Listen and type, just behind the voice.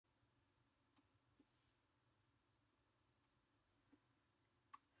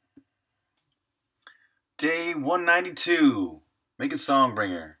Day 192. Make a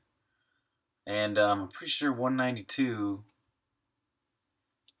Songbringer. And I'm pretty sure 192.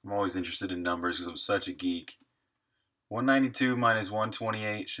 I'm always interested in numbers because I'm such a geek. 192 minus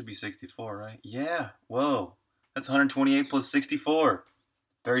 128 should be 64, right? Yeah. Whoa. That's 128 plus 64.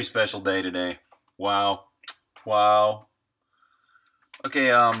 Very special day today. Wow. Wow.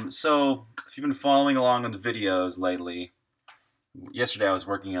 Okay, so if you've been following along on the videos lately, yesterday I was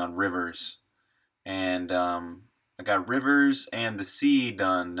working on rivers. And I got rivers and the sea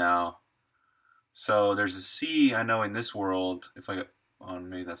done now. So there's a sea I know in this world. If I, oh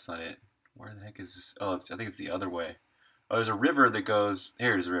maybe that's not it. Where the heck is this? Oh, I think it's the other way. Oh, there's a river that goes.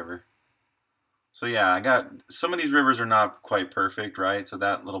 Here's a river. So yeah, I got some of these rivers are not quite perfect, right? So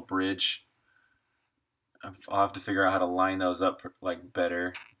that little bridge, I'll have to figure out how to line those up like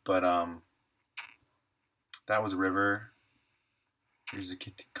better. But that was a river. Here's a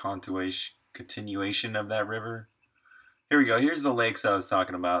continuation of that river. Here we go. Here's the lakes I was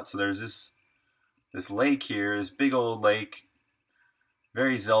talking about. So there's this lake here, this big old lake,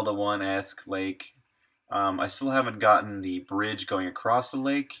 very Zelda 1-esque lake. I still haven't gotten the bridge going across the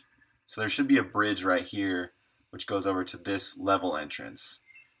lake, so there should be a bridge right here which goes over to this level entrance.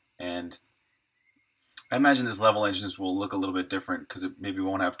 And I imagine this level entrance will look a little bit different because it maybe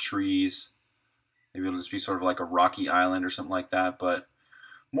won't have trees. Maybe it'll just be sort of like a rocky island or something like that. But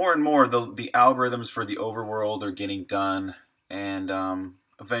more and more, the algorithms for the overworld are getting done, and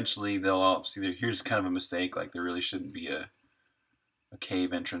eventually they'll all see. Here's kind of a mistake. Like there really shouldn't be a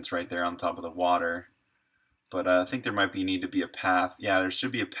cave entrance right there on top of the water. But I think there might need to be a path. Yeah, there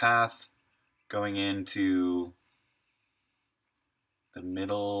should be a path going into the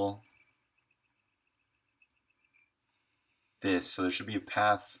middle. So there should be a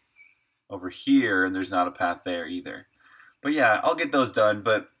path over here, and there's not a path there either. But yeah, I'll get those done.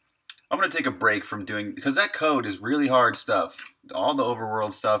 But I'm going to take a break from doing, because that code is really hard stuff. All the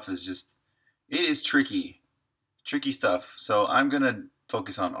overworld stuff is just, it is tricky. Tricky stuff. So I'm going to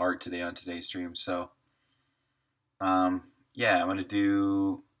focus on art today on today's stream. So yeah, I'm going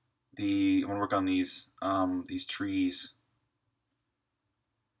to work on these trees.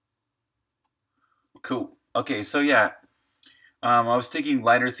 Cool. Okay, so yeah, I was taking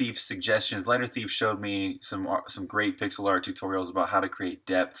Lighter Thief's suggestions. Lighter Thief showed me some great pixel art tutorials about how to create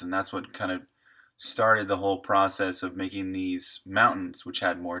depth, and that's what kind of started the whole process of making these mountains, which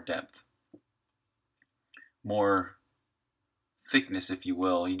had more depth, more thickness, if you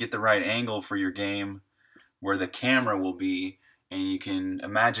will. You get the right angle for your game where the camera will be, and you can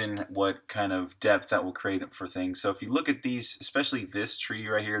imagine what kind of depth that will create for things. So if you look at these, especially this tree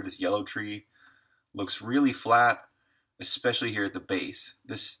right here, this yellow tree, looks really flat, especially here at the base.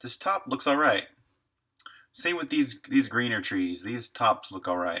 This top looks all right. Same with these greener trees. These tops look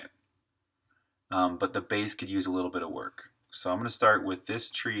all right. But the base could use a little bit of work. So I'm going to start with this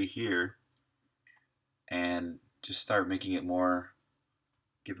tree here and just start making it more,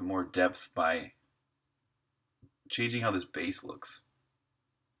 give it more depth by changing how this base looks.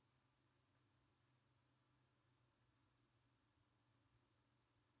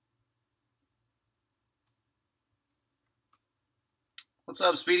 What's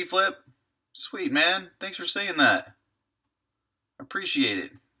up, Speedy Flip? Sweet, man. Thanks for saying that. I appreciate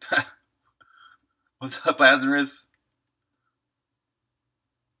it. What's up, Lazarus?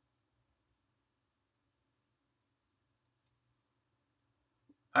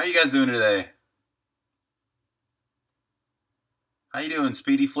 How you guys doing today? How you doing,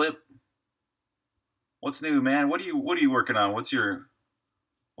 Speedy Flip? What's new, man? What are you working on? What's your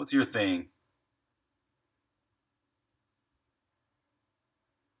thing?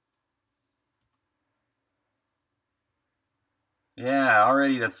 Yeah,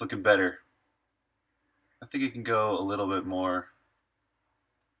 already that's looking better. I think it can go a little bit more.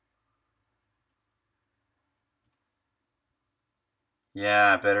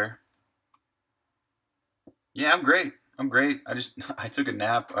 Yeah, better. Yeah, I'm great. I'm great. I took a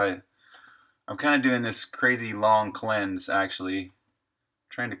nap. I'm kind of doing this crazy long cleanse actually,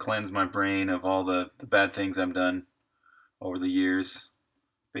 trying to cleanse my brain of all the bad things I've done over the years.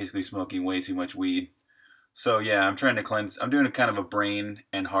 Basically smoking way too much weed. So yeah, I'm trying to cleanse. I'm doing a kind of a brain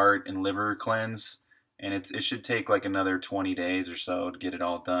and heart and liver cleanse, and it should take like another 20 days or so to get it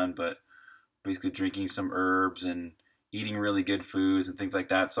all done. But basically drinking some herbs and eating really good foods and things like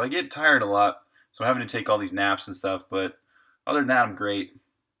that. So I get tired a lot, so I'm having to take all these naps and stuff. But other than that, I'm great.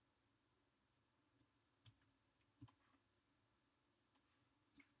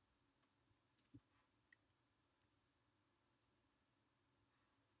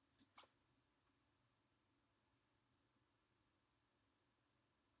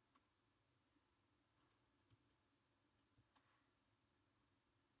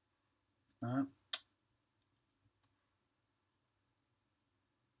 Uh,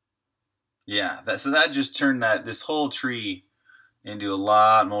 yeah, so that just turned this whole tree into a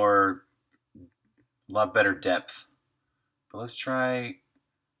lot better depth. But let's try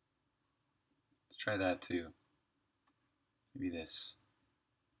that too. Maybe this.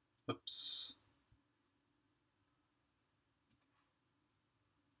 Oops.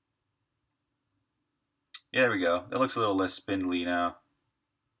 Yeah, there we go. That looks a little less spindly now.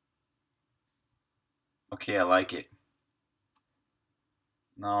 Okay, I like it.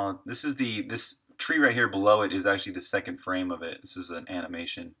 No, this tree right here below it is actually the second frame of it. This is an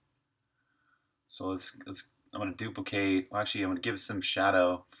animation. So I'm gonna duplicate. Well, actually, I'm gonna give it some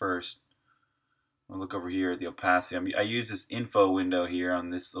shadow first. I'm gonna look over here at the opacity. I use this info window here on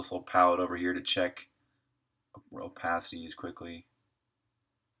this little palette over here to check opacities quickly.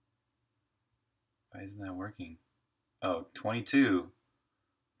 Why isn't that working? Oh, 20%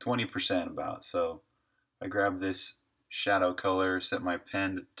 about. So I grab this shadow color, set my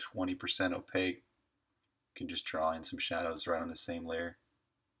pen to 20% opaque. You can just draw in some shadows right on the same layer.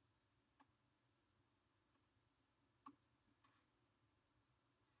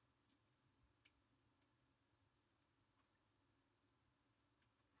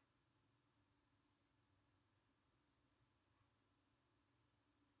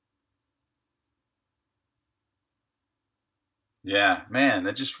 Yeah, man,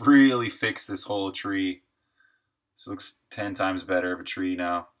 that just really fixed this whole tree. This looks 10 times better of a tree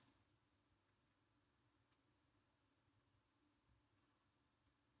now.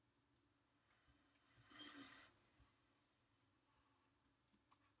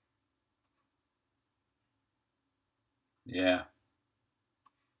 Yeah,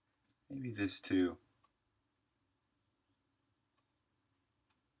 maybe this too.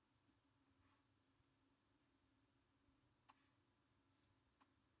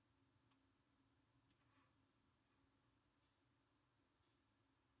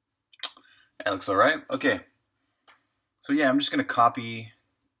 That looks all right. Okay, so yeah, I'm just gonna I'm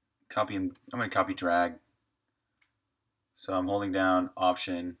gonna copy drag. So I'm holding down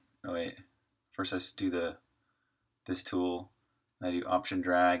Option. Oh wait, first I do this tool. I do Option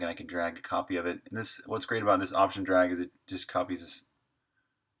drag, and I can drag a copy of it. And what's great about this Option drag is it just copies this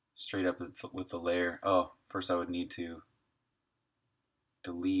straight up with the layer. Oh, first I would need to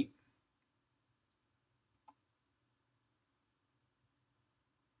delete.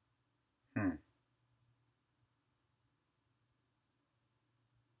 Hmm.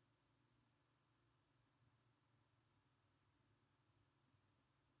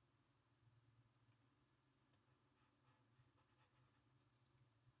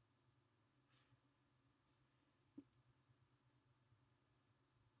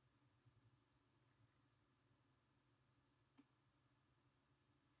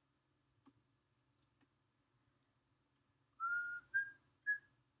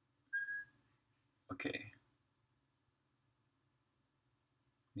 Okay.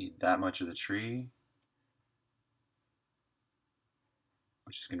 Need that much of the tree,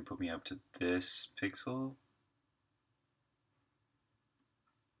 which is going to put me up to this pixel.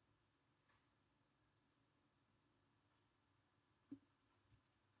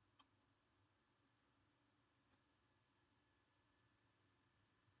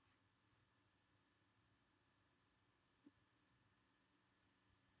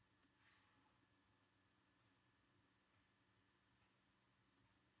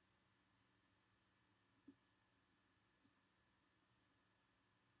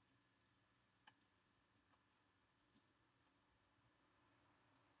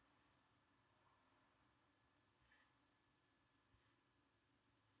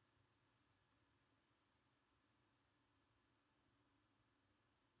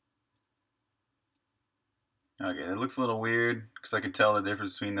 Okay, that looks a little weird because I could tell the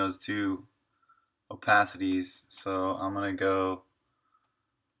difference between those two opacities. So I'm going to go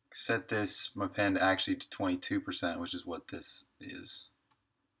set my pen actually to 22%, which is what this is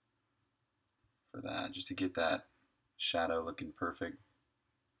for that, just to get that shadow looking perfect.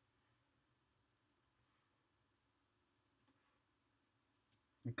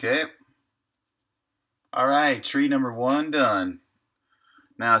 Okay. All right, tree number 1 done.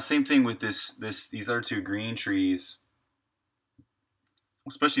 Now, same thing with these other 2 green trees,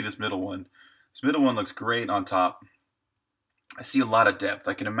 especially this middle one. This middle one looks great on top. I see a lot of depth.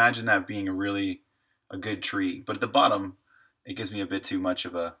 I can imagine that being a good tree. But at the bottom, it gives me a bit too much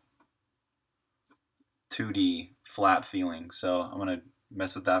of a 2D flat feeling. So I'm going to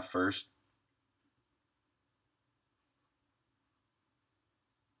mess with that first.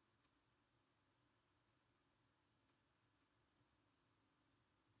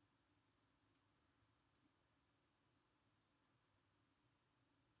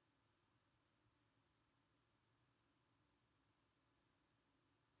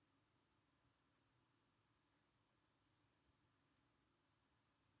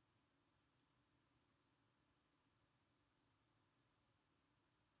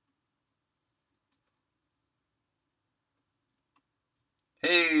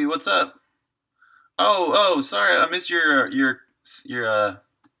 Hey, what's up? Sorry, I missed your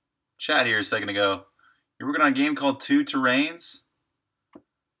chat here a second ago. You're working on a game called Two Terrains?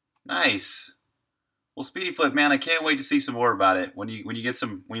 Nice. Well, Speedy Flip, man, I can't wait to see some more about it. When you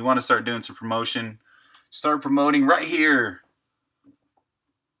want to start doing some promotion, start promoting right here.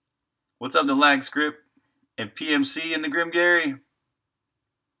 What's up, the Lag Script and PMC and the Grim Gary?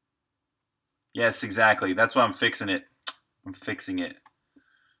 Yes, exactly. That's why I'm fixing it. I'm fixing it.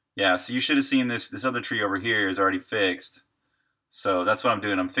 Yeah, so you should have seen this other tree over here is already fixed. So that's what I'm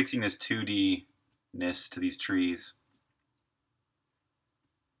doing. I'm fixing this 2D-ness to these trees.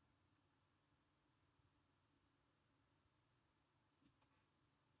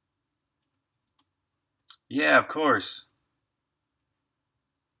 Yeah, of course.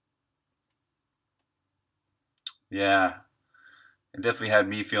 Yeah, it definitely had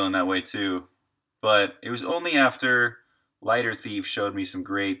me feeling that way too. But it was only after Lighter Thief showed me some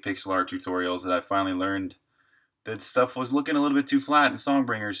great pixel art tutorials that I finally learned that stuff was looking a little bit too flat in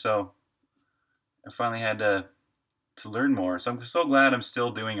Songbringer, so I finally had to learn more. So I'm so glad I'm still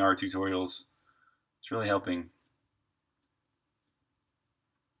doing art tutorials. It's really helping.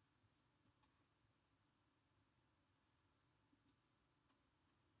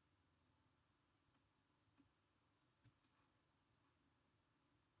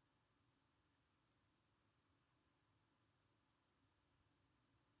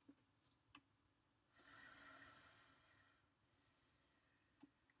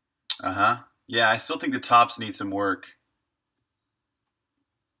 Uh-huh. Yeah, I still think the tops need some work.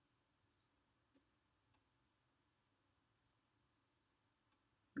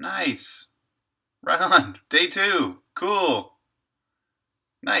 Nice. Right on. Day 2. Cool.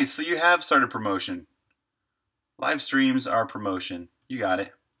 Nice. So you have started promotion. Live streams are promotion. You got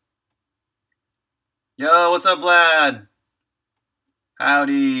it. Yo, what's up, Vlad?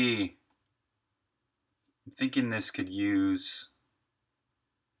 Howdy. I'm thinking this could use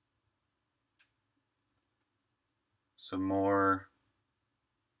some more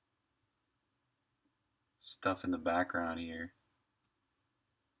stuff in the background here.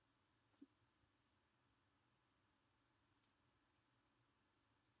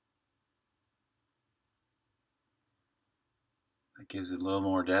 That gives it a little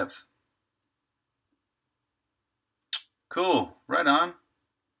more depth. Cool. Right on.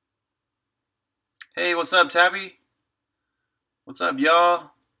 Hey, what's up, Tabby? What's up,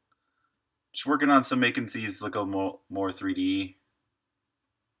 y'all? Just working on some making these look a more 3D.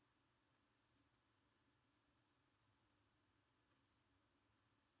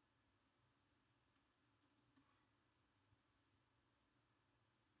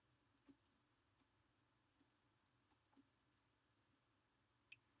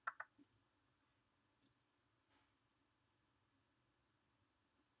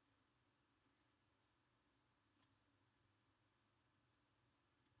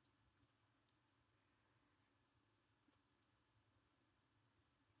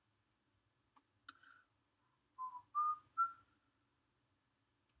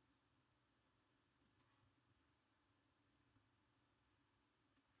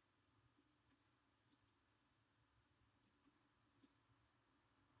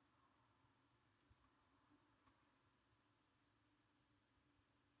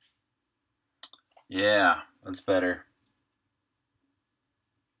 Yeah, that's better.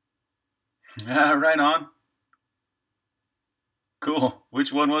 Right on. Cool.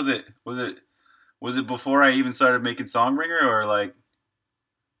 Which one was it? Was it before I even started making Songbringer or like?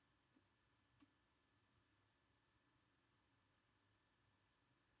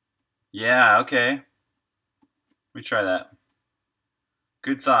 Yeah, okay. Let me try that.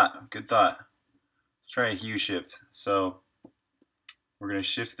 Good thought. Good thought. Let's try a hue shift. So we're going to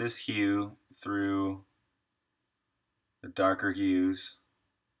shift this hue through the darker hues.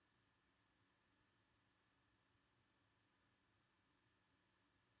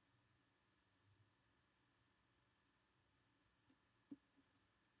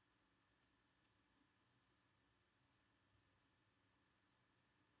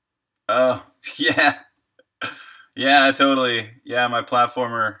 Oh, yeah. Yeah, totally. Yeah, my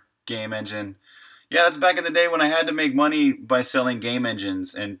platformer game engine. Yeah, that's back in the day when I had to make money by selling game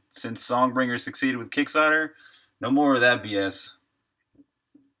engines. And since Songbringer succeeded with Kickstarter, no more of that BS.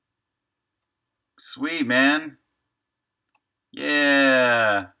 Sweet, man.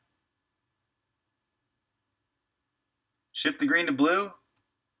 Yeah. Shift the green to blue?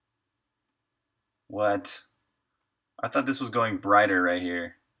 What? I thought this was going brighter right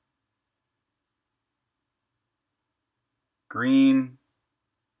here. Green.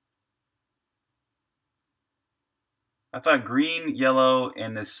 I thought green, yellow,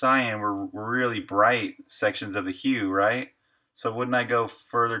 and this cyan were really bright sections of the hue, right? So wouldn't I go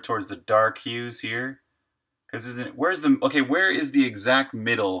further towards the dark hues here? Because isn't where's the okay? Where is the exact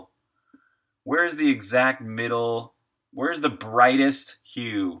middle? Where is the exact middle? Where's the brightest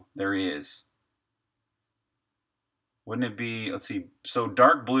hue there is? Wouldn't it be? Let's see. So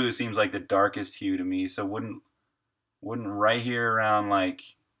dark blue seems like the darkest hue to me. So wouldn't right here around like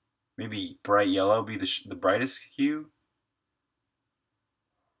maybe bright yellow be the brightest hue?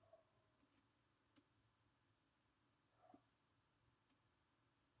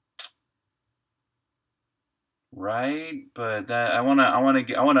 Right, but that I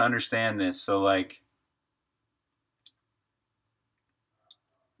wanna understand this. So like,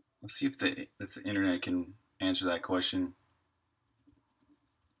 let's see if the internet can answer that question.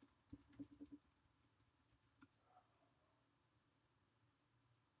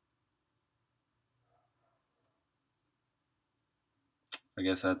 I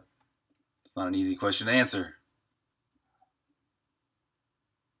guess it's not an easy question to answer.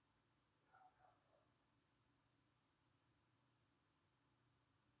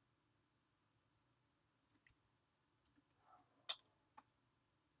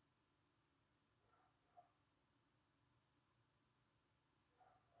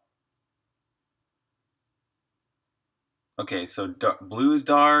 Okay, so blue's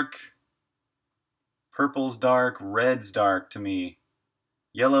dark, purple's dark, red's dark to me.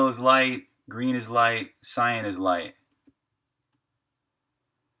 Yellow is light, green is light, cyan is light.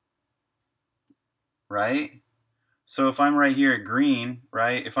 Right? So if I'm right here at green,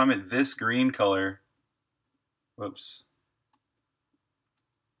 right? If I'm at this green color, whoops,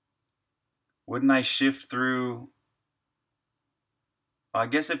 wouldn't I shift through? I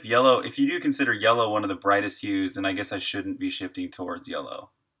guess if you do consider yellow one of the brightest hues, then I guess I shouldn't be shifting towards yellow.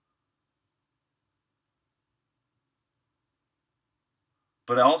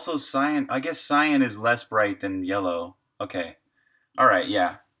 But also cyan, I guess cyan is less bright than yellow. Okay. All right,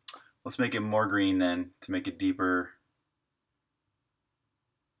 yeah. Let's make it more green then to make it deeper.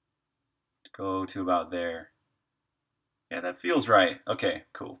 Go to about there. Yeah, that feels right. Okay,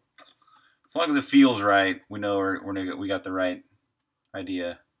 cool. As long as it feels right, we know we got the right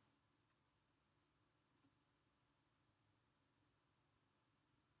idea.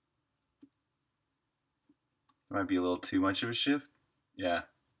 It might be a little too much of a shift. Yeah.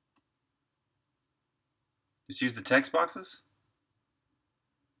 Just use the text boxes.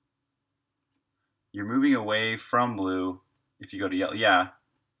 You're moving away from blue if you go to yellow. Yeah.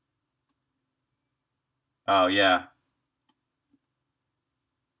 Oh, yeah.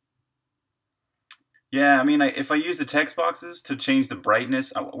 Yeah, I mean, if I use the text boxes to change the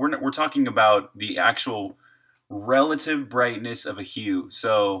brightness, we're talking about the actual relative brightness of a hue.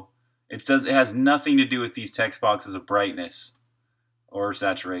 So it has nothing to do with these text boxes of brightness or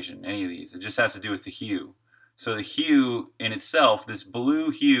saturation, any of these. It just has to do with the hue. So the hue in itself, this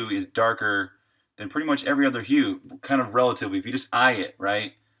blue hue is darker than pretty much every other hue, kind of relatively. If you just eye it,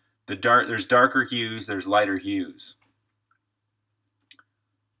 right? There's darker hues, there's lighter hues.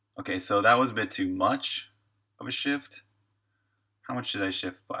 Okay, so that was a bit too much of a shift. How much did I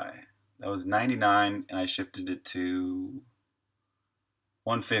shift by? That was 99, and I shifted it to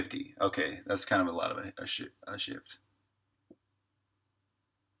 150. Okay, that's kind of a lot of a shift.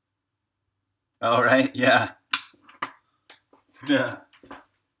 All right, yeah. Yeah.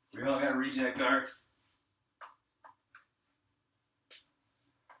 We all got reject dark.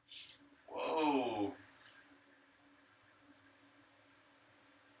 Whoa.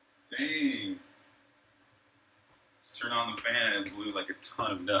 Dang. Let's turn on the fan and it blew like a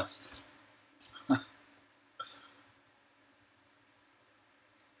ton of dust.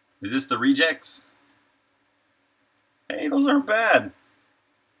 Is this the rejects? Hey, those aren't bad.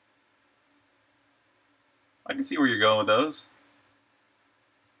 I can see where you're going with those.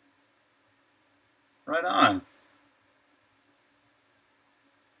 Right on.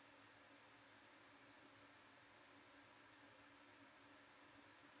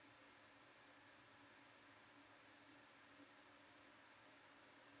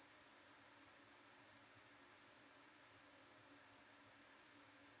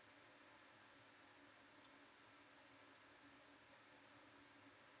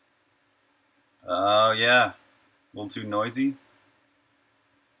 Oh, yeah. A little too noisy. I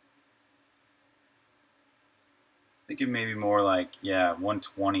was thinking maybe more like, yeah,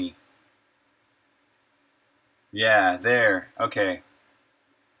 120. Yeah, there. Okay.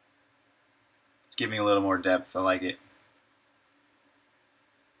 It's giving a little more depth. I like it.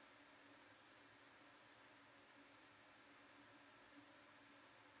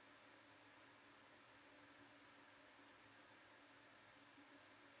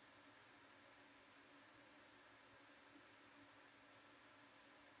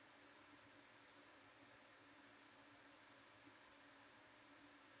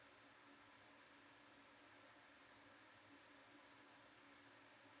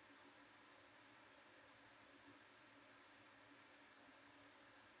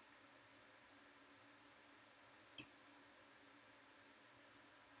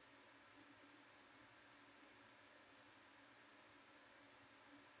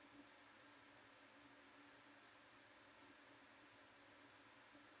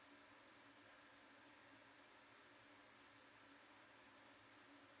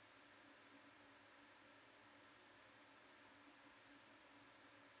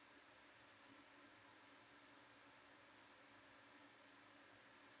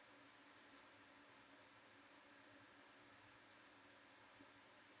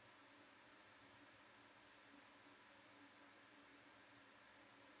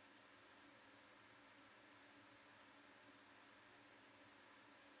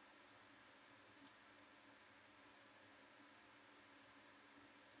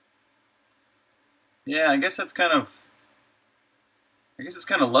 Yeah, I guess that's kind of. I guess it's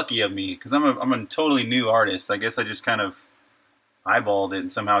kind of lucky of me because I'm a totally new artist. I guess I just kind of eyeballed it and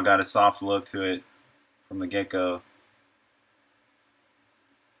somehow got a soft look to it from the get go.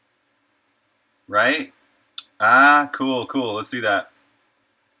 Right? Ah, cool, cool. Let's do that.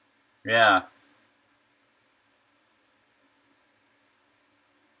 Yeah.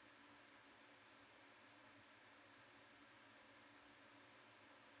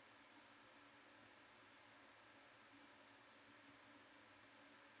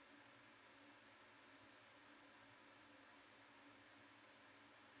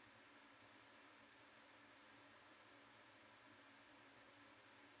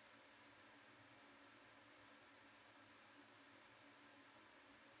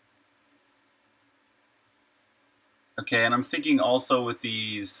 Okay, and I'm thinking also with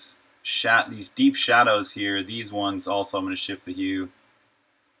these deep shadows here, these ones also I'm going to shift the hue.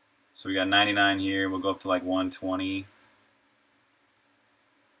 So we got 99 here. We'll go up to like 120,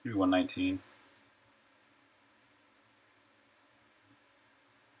 maybe 119.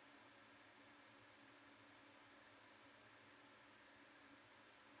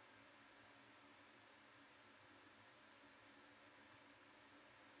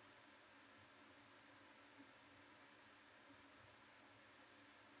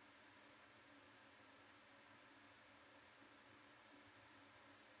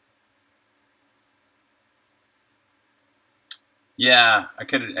 Yeah, I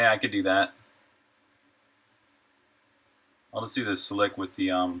could do that. I'll just do this slick with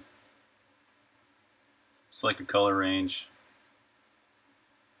the select the color range.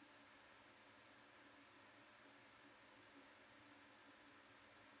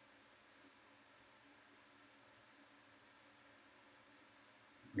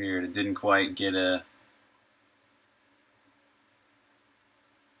 Weird, it didn't quite get a.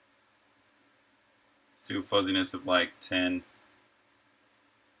 Let's do a fuzziness of like 10.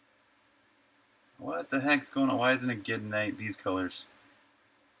 What the heck's going on? Why isn't it getting these colors?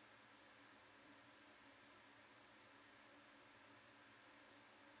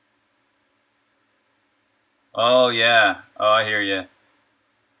 Oh yeah. Oh, I hear you.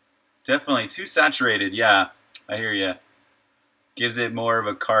 Definitely too saturated. Yeah, I hear you. Gives it more of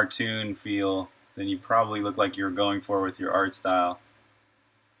a cartoon feel than you probably look like you're going for with your art style.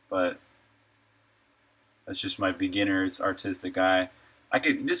 But that's just my beginner's artistic eye. I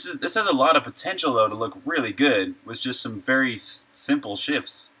could. This has a lot of potential though to look really good with just some very simple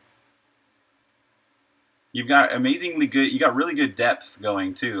shifts. You've got amazingly good. You got really good depth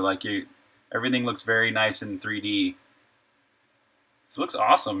going too. Like everything looks very nice in 3D. This looks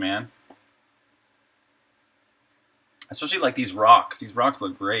awesome, man. Especially like these rocks. These rocks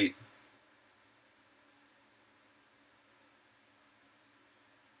look great.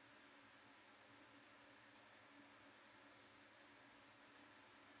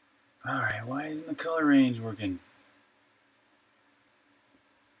 All right, why isn't the color range working?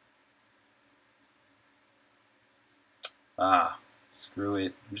 Ah, screw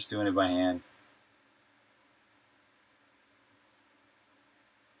it. I'm just doing it by hand.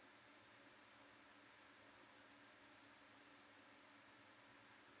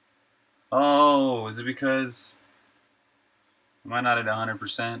 Oh, is it because am I not at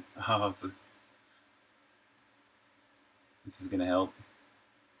 100%? Oh, this is gonna help.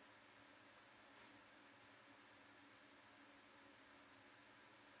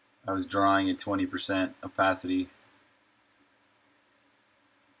 I was drawing at 20% opacity.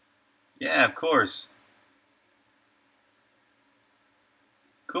 Yeah, of course.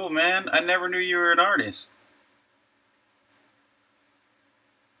 Cool, man. I never knew you were an artist.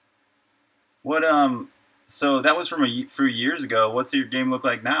 What So that was from a few years ago. What's your game look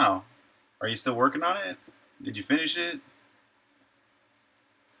like now? Are you still working on it? Did you finish it?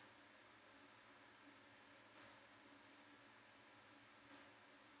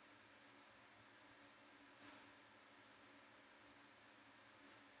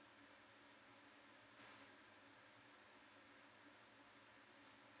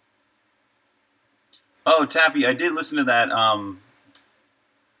 Oh, Tappy, I did listen to that.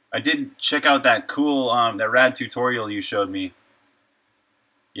 I did check out that cool, that rad tutorial you showed me.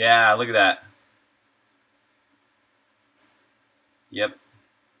 Yeah, look at that. Yep,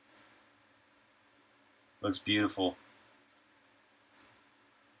 looks beautiful.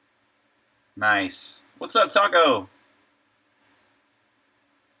 Nice. What's up, Taco?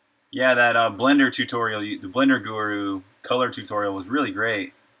 Yeah, that Blender tutorial, the Blender Guru color tutorial was really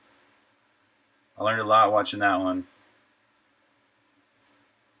great. I learned a lot watching that one.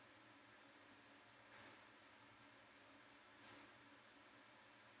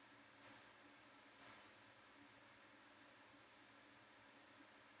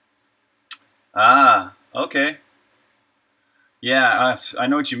 okay. Yeah, I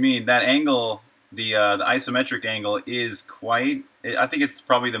know what you mean. That angle, the isometric angle, is quite. I think it's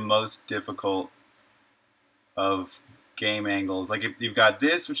probably the most difficult of game angles. Like if you've got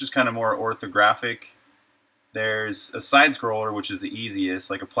this, which is kind of more orthographic. There's a side scroller, which is the easiest.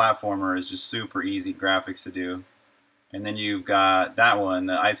 Like a platformer is just super easy graphics to do. And then you've got that one,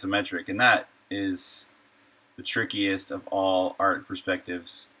 the isometric, and that is the trickiest of all art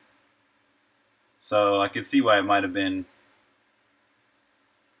perspectives. So I could see why it might have been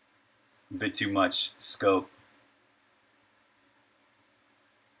a bit too much scope.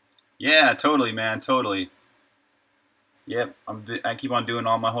 Yeah, totally, man, totally. Yep, I keep on doing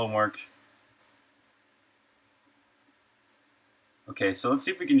all my homework. Okay, so let's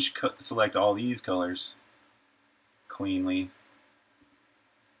see if we can select all these colors cleanly.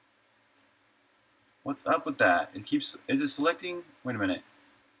 What's up with that? It keeps. Is it selecting? Wait a minute.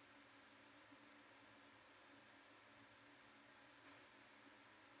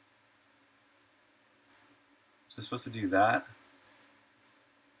 Is it supposed to do that?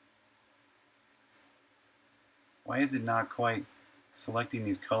 Why is it not quite selecting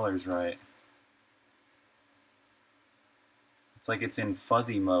these colors right? It's like it's in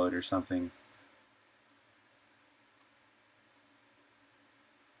fuzzy mode or something.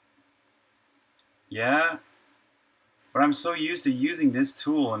 Yeah, but I'm so used to using this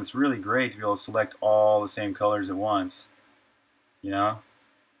tool, and it's really great to be able to select all the same colors at once. You know?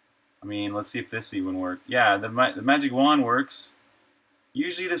 I mean, let's see if this even works. Yeah, the magic wand works.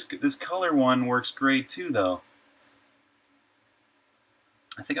 Usually this color one works great too, though.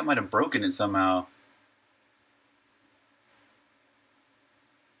 I think I might have broken it somehow.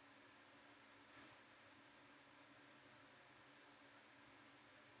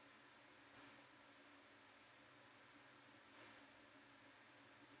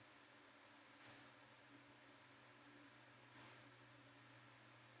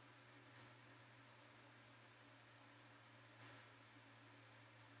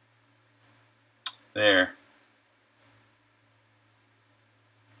 There.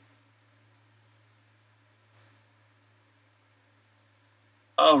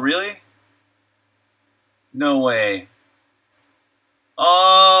 Oh, really? No way.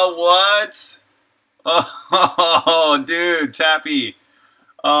 Oh, what? Oh, dude, Tappy.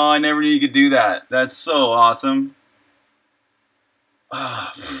 Oh, I never knew you could do that. That's so awesome.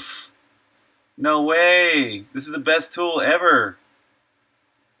 Oh, no way. This is the best tool ever.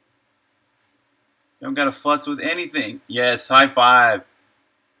 You don't got to futz with anything. Yes, high five.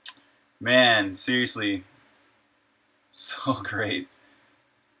 Man, seriously. So great.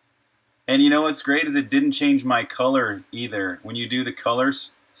 And you know what's great is it didn't change my color either. When you do the color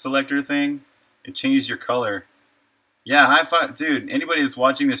selector thing, it changes your color. Yeah, high five, dude. Anybody that's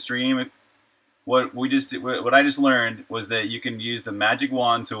watching the stream, what I just learned was that you can use the magic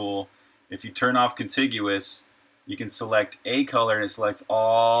wand tool. If you turn off contiguous, you can select a color and it selects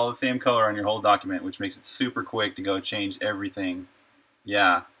all the same color on your whole document, which makes it super quick to go change everything.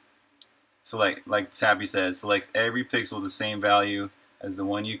 Yeah. Select, like Tappy says, selects every pixel the same value as the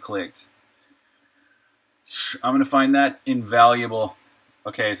one you clicked. I'm going to find that invaluable.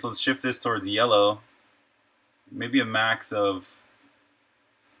 Okay, so let's shift this towards yellow. Maybe a max of,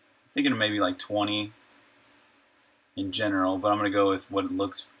 I'm thinking of maybe like 20 in general, but I'm going to go with what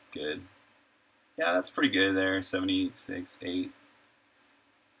looks good. Yeah, that's pretty good there, 76, 8.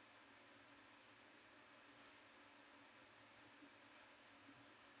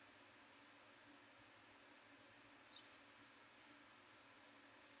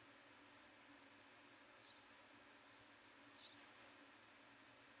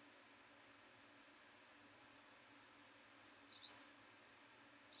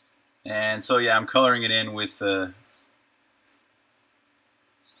 And so yeah, I'm coloring it in with the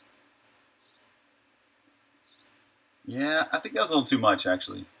yeah, I think that was a little too much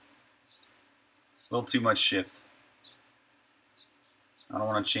actually. A little too much shift. I don't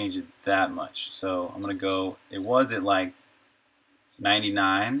want to change it that much. So I'm going to go, it was at like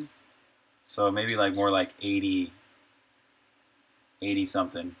 99. So maybe like more like 80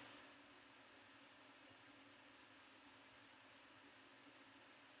 something.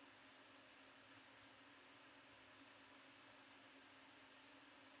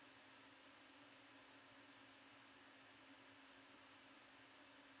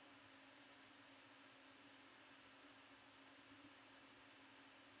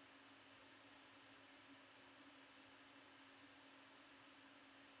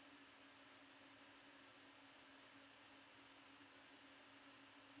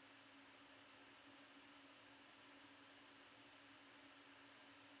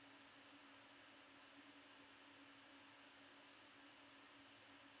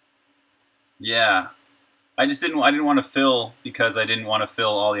 Yeah. I didn't want to fill because I didn't want to fill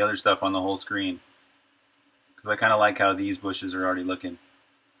all the other stuff on the whole screen. Because I kind of like how these bushes are already looking.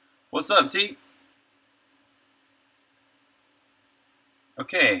 What's up, T?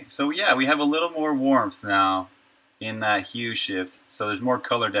 Okay, so yeah, we have a little more warmth now in that hue shift. So there's more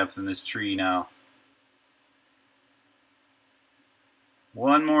color depth in this tree now.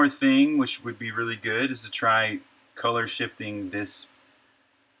 One more thing, which would be really good, is to try color shifting this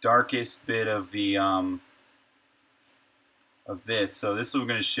darkest bit of the of this. So this is going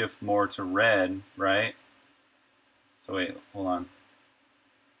to shift more to red, right? So wait, hold on.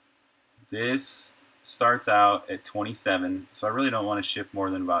 This starts out at 27, so I really don't want to shift more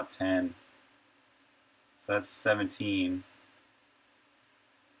than about 10. So that's 17.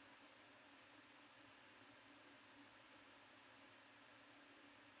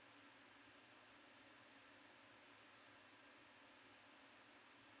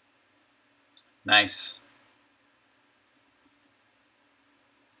 Nice.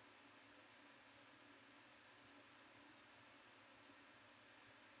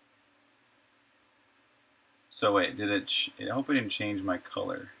 So wait, did it? I hope it didn't change my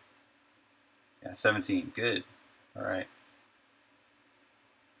color. Yeah, 17. Good. All right.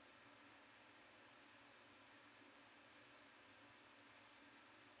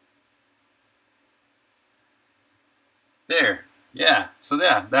 There. Yeah. So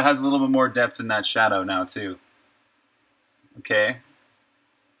yeah, that has a little bit more depth in that shadow now too. Okay.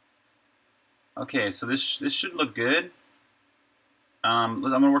 Okay. So this should look good. I'm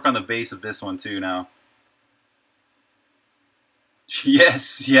gonna work on the base of this one too now.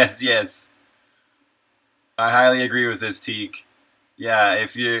 Yes. Yes. Yes. I highly agree with this, Teak. Yeah.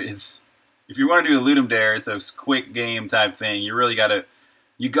 If you want to do a Ludum Dare, it's a quick game type thing.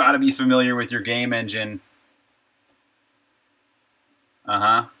 You gotta be familiar with your game engine.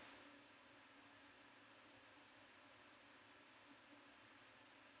 Uh-huh.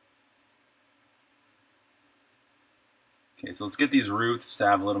 Okay, so let's get these roots to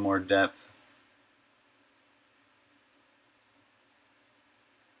have a little more depth.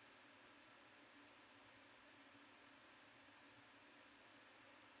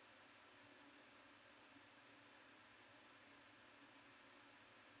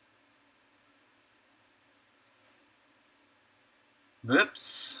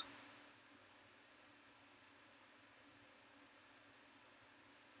 Whoops.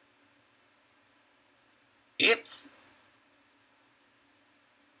 Oops.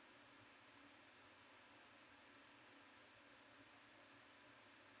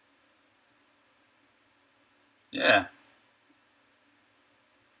 Yeah.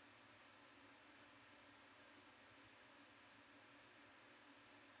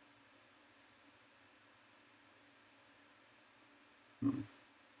 Hmm.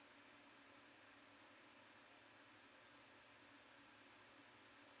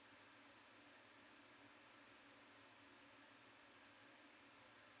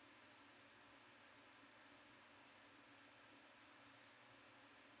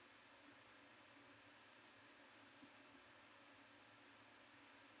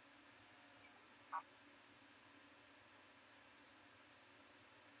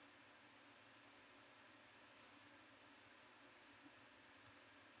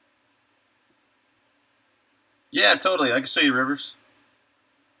 Yeah, totally. I can show you rivers.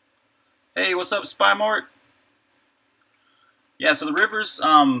 Hey, what's up, Spy Mort? Yeah, so the rivers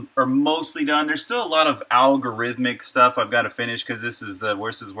are mostly done. There's still a lot of algorithmic stuff I've got to finish because this is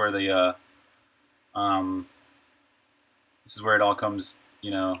where the this is where it all comes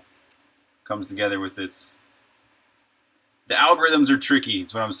comes together with its. The algorithms are tricky.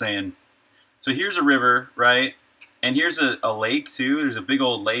 Is what I'm saying. So here's a river, right? And here's a lake too. There's a big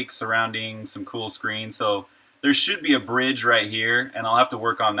old lake surrounding some cool screens. So there should be a bridge right here, and I'll have to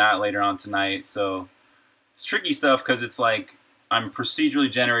work on that later on tonight. So it's tricky stuff because it's like I'm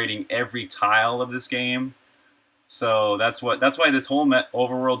procedurally generating every tile of this game. So that's why this whole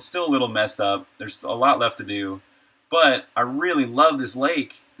overworld's still a little messed up. There's a lot left to do, but I really love this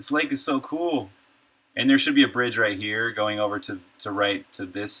lake. This lake is so cool, and there should be a bridge right here going over to right to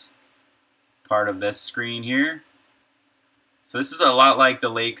this part of this screen here. So this is a lot like the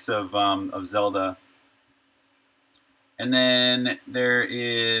lakes of Zelda. And then there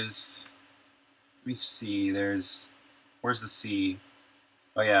is, let me see, where's the sea?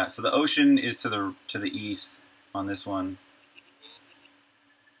 Oh yeah, so the ocean is to the east on this one.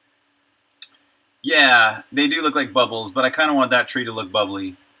 Yeah, they do look like bubbles, but I kind of want that tree to look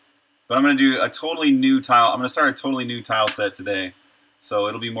bubbly. But I'm going to do a totally new tile. I'm going to start a totally new tile set today. So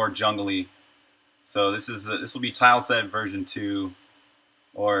it'll be more jungly. So this will be tile set version 2.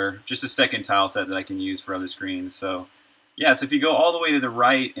 or just a second tile set that I can use for other screens. So yeah, so if you go all the way to the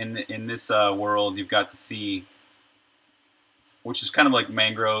right in this world, you've got the sea, which is kind of like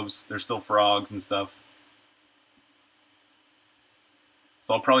mangroves. There's still frogs and stuff.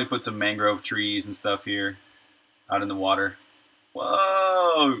 So I'll probably put some mangrove trees and stuff here out in the water.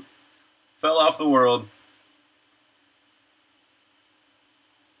 Whoa! Fell off the world.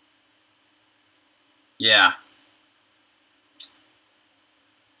 Yeah.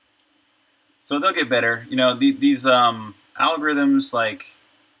 So they'll get better. You know, these algorithms, like,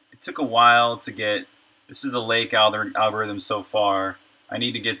 it took a while to get. This is the lake algorithm so far. I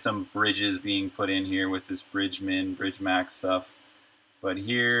need to get some bridges being put in here with this bridge min, bridge max stuff. But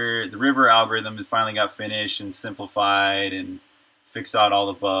here, the river algorithm has finally got finished and simplified and fixed out all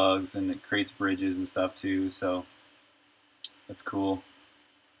the bugs, and it creates bridges and stuff too. So that's cool.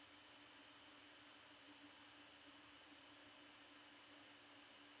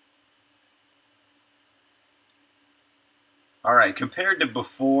 All right, compared to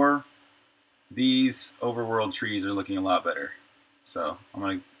before, these overworld trees are looking a lot better. So I'm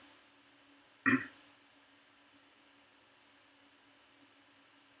gonna.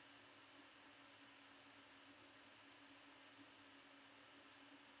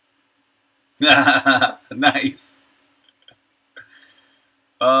 Nice.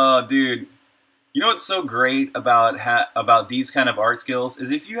 Oh, dude. You know what's so great about these kind of art skills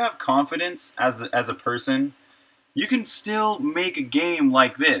is if you have confidence as a person, you can still make a game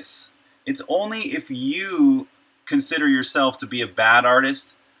like this. It's only if you consider yourself to be a bad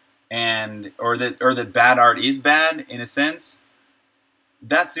artist or that bad art is bad in a sense.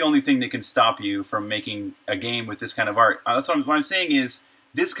 That's the only thing that can stop you from making a game with this kind of art. That's what I'm saying is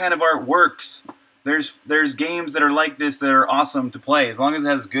this kind of art works. There's games that are like this that are awesome to play. As long as it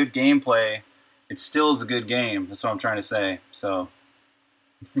has good gameplay, it still is a good game. That's what I'm trying to say. So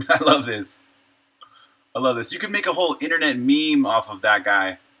I love this. I love this. You could make a whole internet meme off of that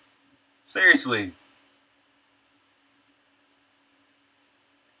guy. Seriously.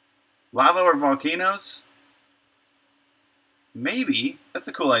 Lava or volcanoes? Maybe. That's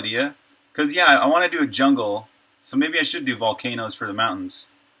a cool idea. Because, yeah, I want to do a jungle. So maybe I should do volcanoes for the mountains.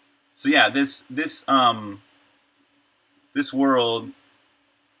 So, yeah, this world,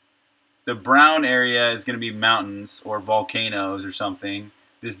 the brown area is going to be mountains or volcanoes or something.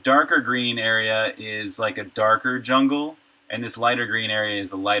 This darker green area is like a darker jungle. And this lighter green area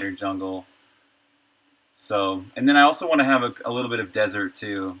is a lighter jungle. So, and then I also want to have a little bit of desert,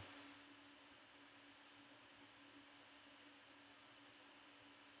 too.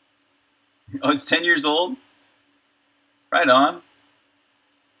 Oh, it's 10 years old? Right on.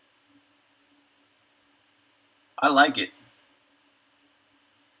 I like it.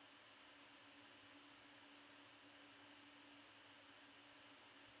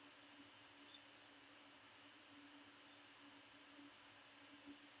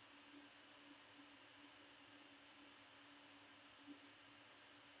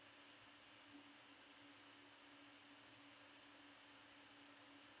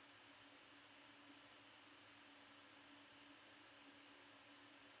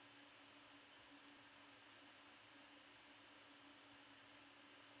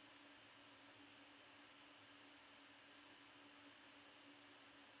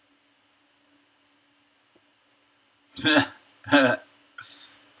 I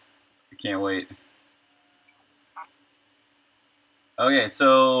can't wait. Okay,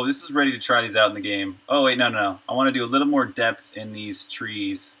 so this is ready to try these out in the game. Oh, wait, no. I want to do a little more depth in these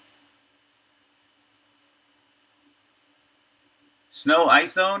trees. Snow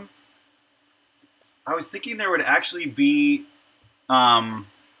ice zone? I was thinking there would actually be a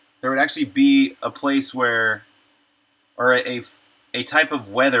place where, or a type of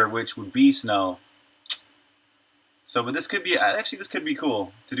weather which would be snow. So, but this could be, actually this could be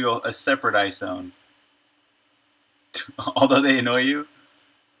cool to do a separate ice zone. Although they annoy you.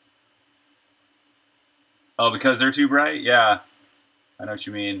 Oh, because they're too bright? Yeah, I know what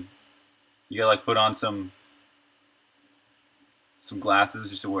you mean. You gotta like put on some glasses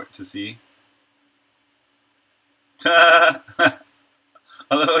just to see.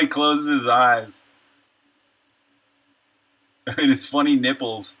 Although he closes his eyes. And his funny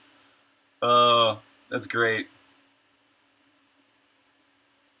nipples. Oh, that's great.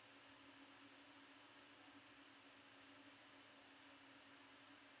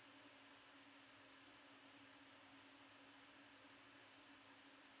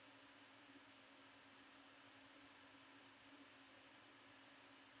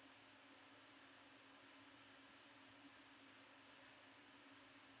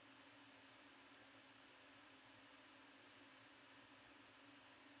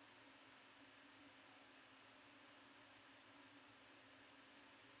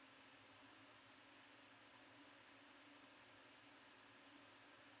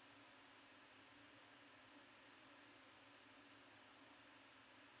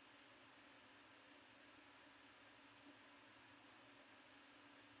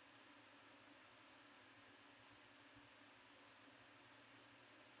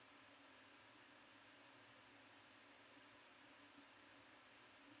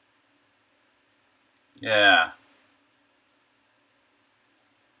 Yeah.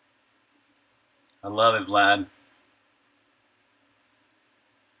 I love it, Vlad.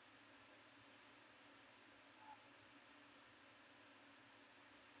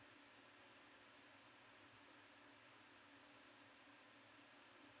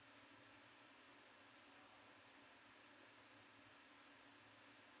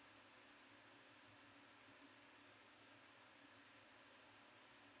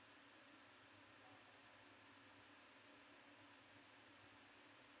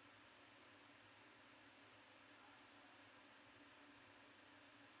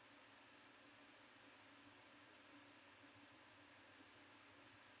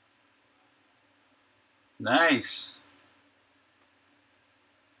 Nice.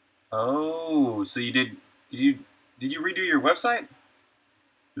 Oh, so did you did you redo your website?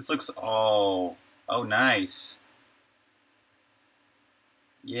 This looks oh nice.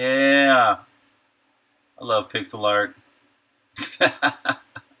 Yeah. I love pixel art.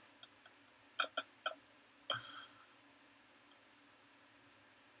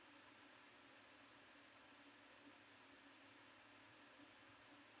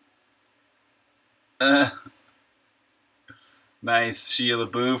 uh, nice. Sheila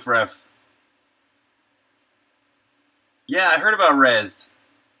Boof ref. Yeah, I heard about Rezzed.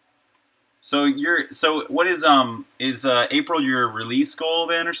 So what is April your release goal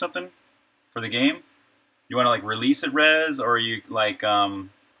then or something for the game? You want to like release it res or are you like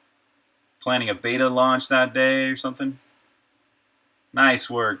planning a beta launch that day or something? Nice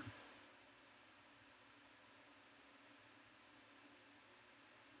work.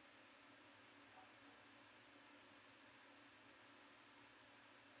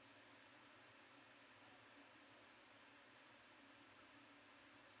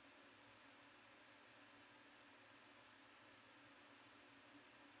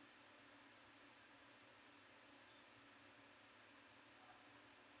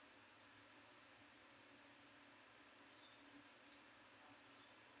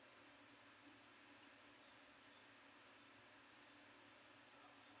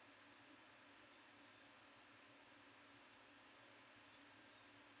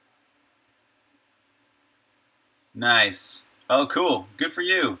 Nice. Oh, cool. Good for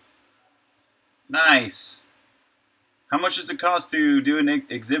you. Nice. How much does it cost to do an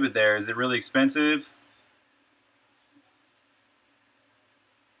exhibit there? Is it really expensive?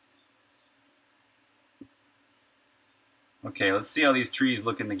 Okay, let's see how these trees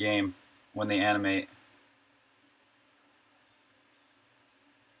look in the game when they animate.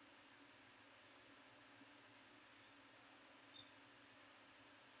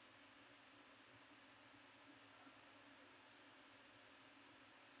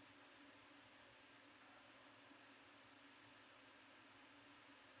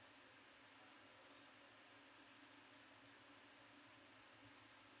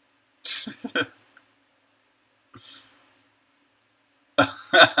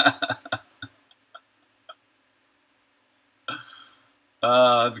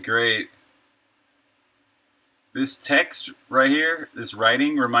 Oh, that's great. This text right here, this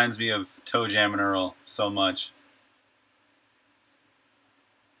writing reminds me of Toe Jam and Earl so much.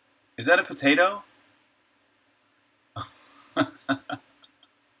 Is that a potato?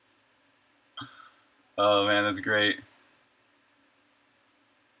 Oh man, that's great.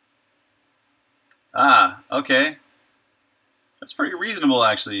 Ah, okay. That's pretty reasonable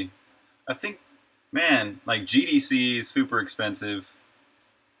actually. I think, man, like GDC is super expensive.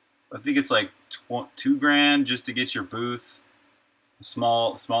 I think it's like 2 grand just to get your booth, the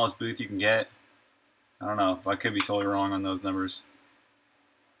smallest booth you can get. I don't know. I could be totally wrong on those numbers.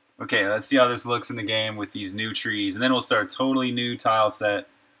 Okay, let's see how this looks in the game with these new trees, and then we'll start a totally new tile set,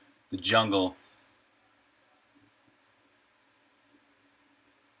 the jungle.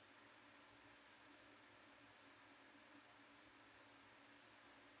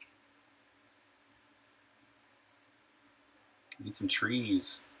 Need some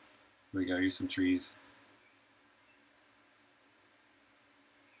trees. Here we go. Here's some trees.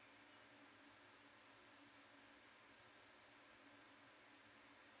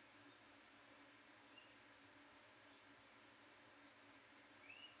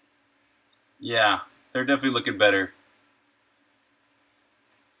 Yeah, they're definitely looking better.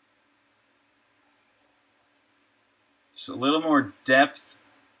 Just a little more depth,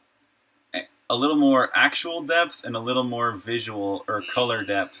 a little more actual depth, and a little more visual or color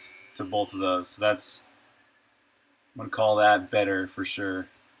depth to both of those. So that's, I'm gonna call that better for sure.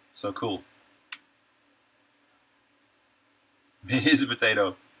 So cool. It is a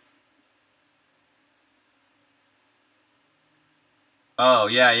potato. Oh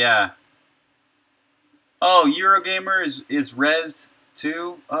yeah, yeah. Oh, Eurogamer is rezzed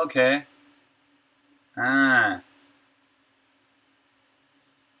too? Okay. Ah.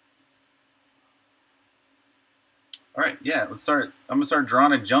 Alright, yeah, let's start. I'm gonna start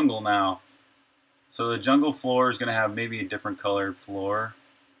drawing a jungle now. So the jungle floor is gonna have maybe a different colored floor.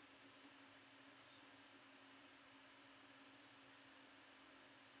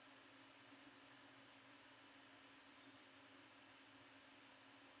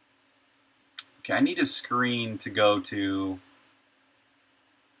 Okay, I need a screen to go to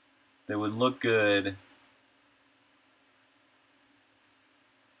that would look good.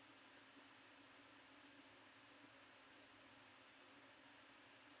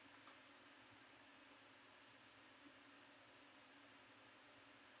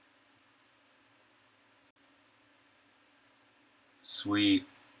 Sweet.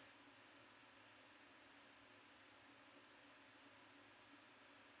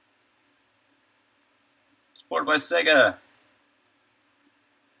 Supported by Sega.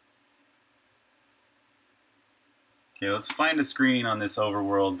 Okay, let's find a screen on this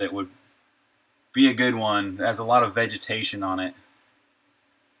overworld that would be a good one. That has a lot of vegetation on it.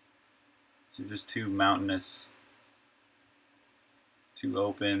 So just too mountainous, too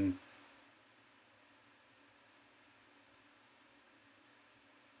open.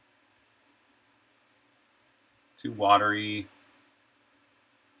 Too watery.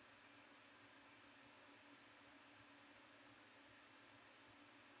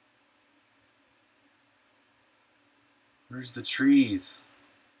 Where's the trees?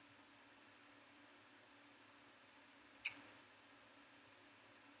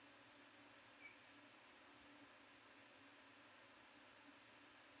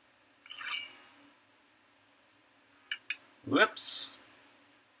 Whoops.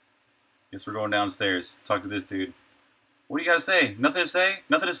 Guess we're going downstairs. Talk to this dude. What do you gotta say? Nothing to say?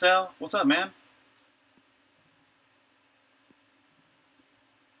 Nothing to sell? What's up, man?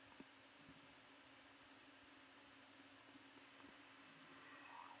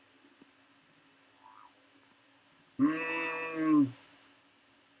 Hmm.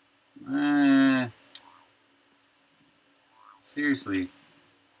 Seriously.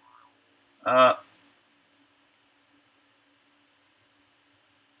 Uh.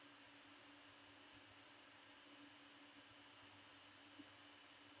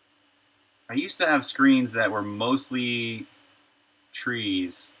 I used to have screens that were mostly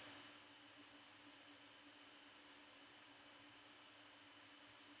trees.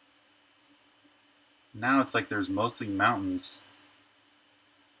 Now it's like there's mostly mountains.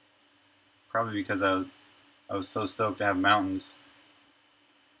 Probably because I was so stoked to have mountains.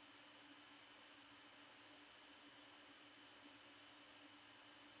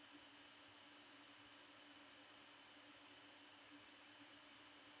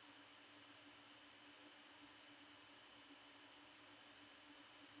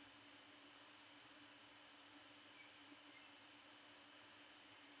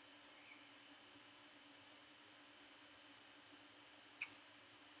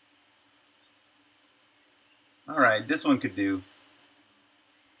 Alright, this one could do.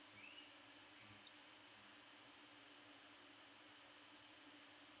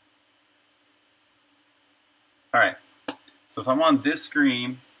 Alright, so if I'm on this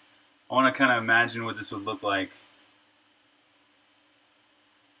screen, I want to kind of imagine what this would look like.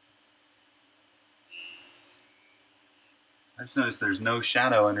 I just noticed there's no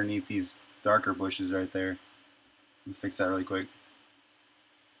shadow underneath these darker bushes right there. Let me fix that really quick.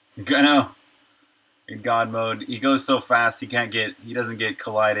 I know. In God mode, he goes so fast he doesn't get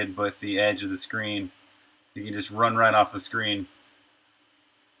collided with the edge of the screen. He can just run right off the screen.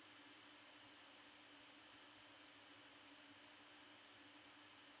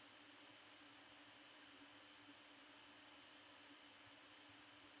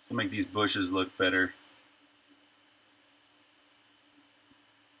 So make these bushes look better.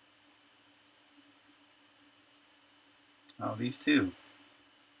 Oh, these two.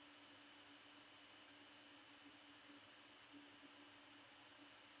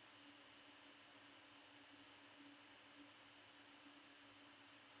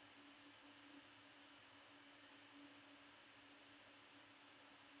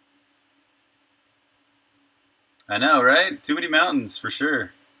 I know, right? Too many mountains, for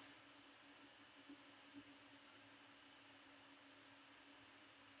sure.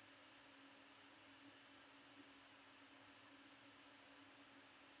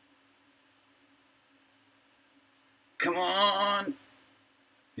 Come on!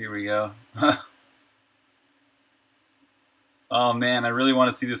 Here we go. Oh man, I really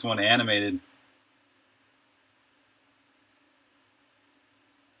want to see this one animated.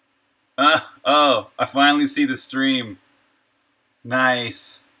 Oh, I finally see the stream.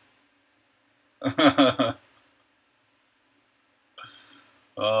 Nice.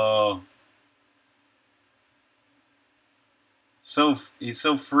 Oh, he's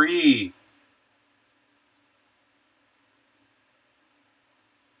so free.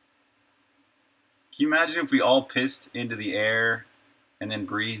 Can you imagine if we all pissed into the air and then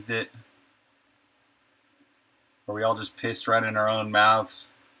breathed it? Or we all just pissed right in our own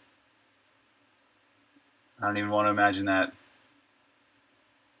mouths? I don't even want to imagine that.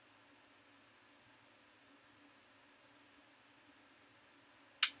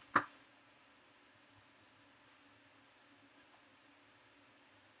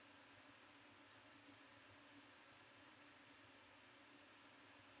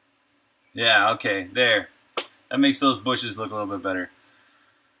 Yeah, okay, there. That makes those bushes look a little bit better.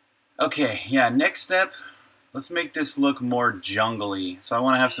 Okay, yeah, next step, let's make this look more jungly. So I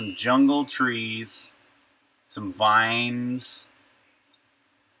want to have some jungle trees, some vines,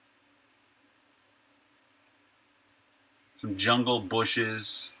 some jungle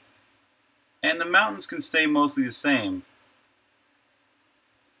bushes, and the mountains can stay mostly the same.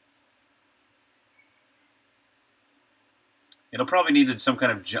 It'll probably need some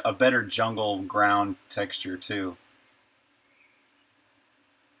kind of a better jungle ground texture too.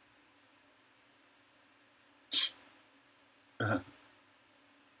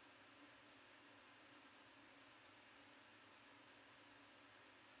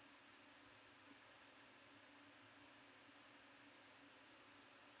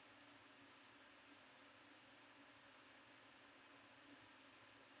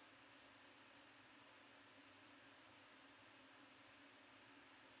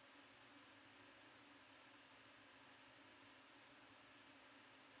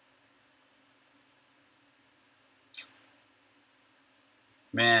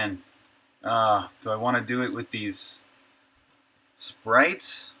 Man, do I want to do it with these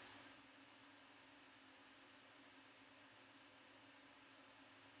sprites?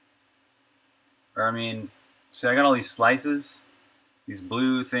 Or I mean, see, I got all these slices. These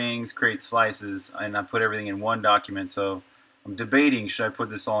blue things create slices, and I put everything in one document. So I'm debating, should I put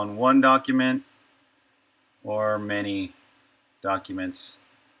this all in one document or many documents?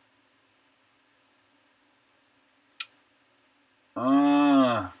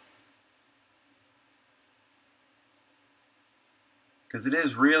 Because it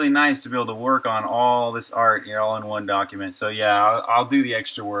is really nice to be able to work on all this art, all in one document. So yeah, I'll do the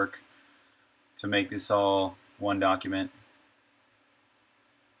extra work to make this all one document.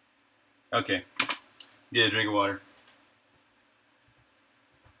 Okay, get a drink of water.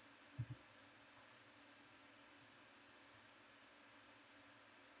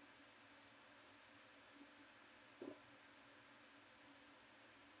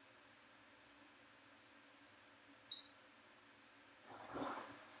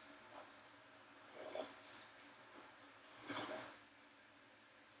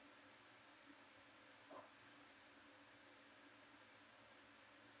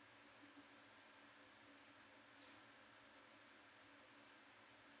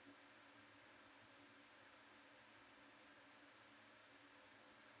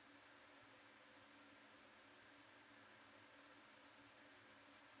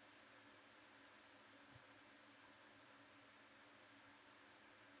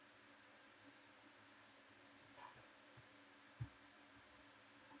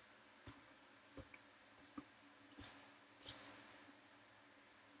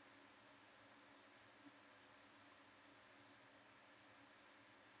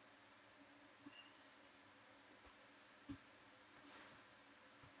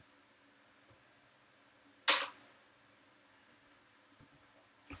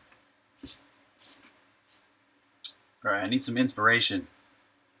 All right, I need some inspiration.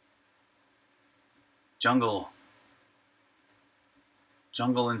 Jungle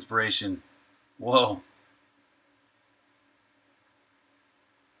inspiration. Whoa.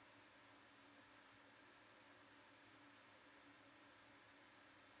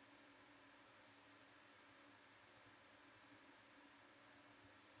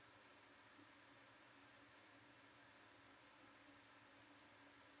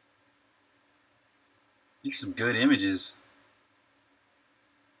 These are some good images.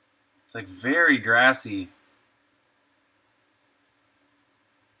 It's like very grassy.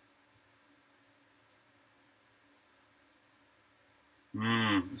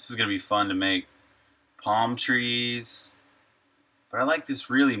 This is gonna be fun to make. Palm trees. But I like this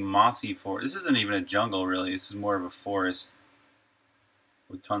really mossy forest. This isn't even a jungle, really. This is more of a forest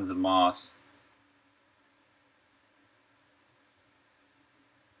with tons of moss.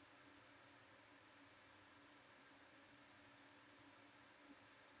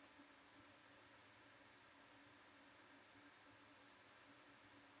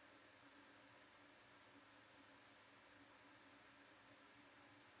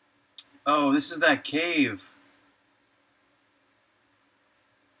 Oh, this is that cave.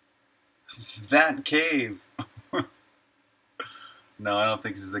 This is that cave. No, I don't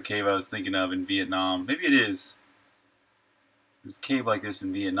think this is the cave I was thinking of in Vietnam. Maybe it is. There's a cave like this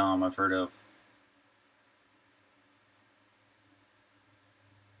in Vietnam I've heard of.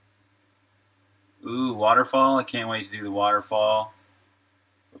 Ooh, waterfall. I can't wait to do the waterfall.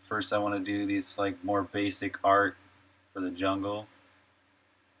 But first I want to do this like more basic art for the jungle.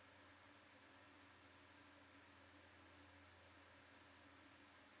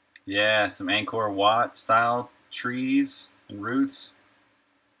 Yeah, some Angkor Wat style trees and roots.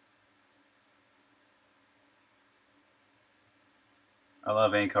 I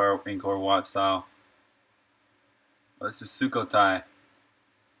love Angkor Wat style. Oh, this is Sukhothai.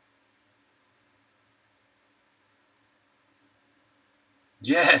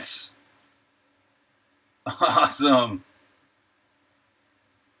 Yes! Awesome!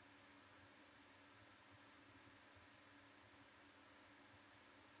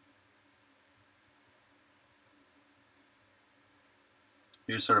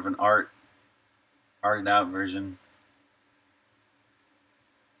 Here's sort of an arted out version.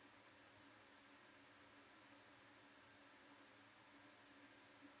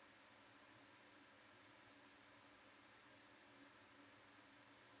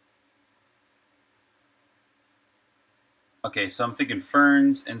 Okay, so I'm thinking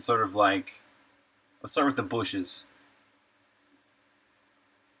ferns and sort of like, let's start with the bushes.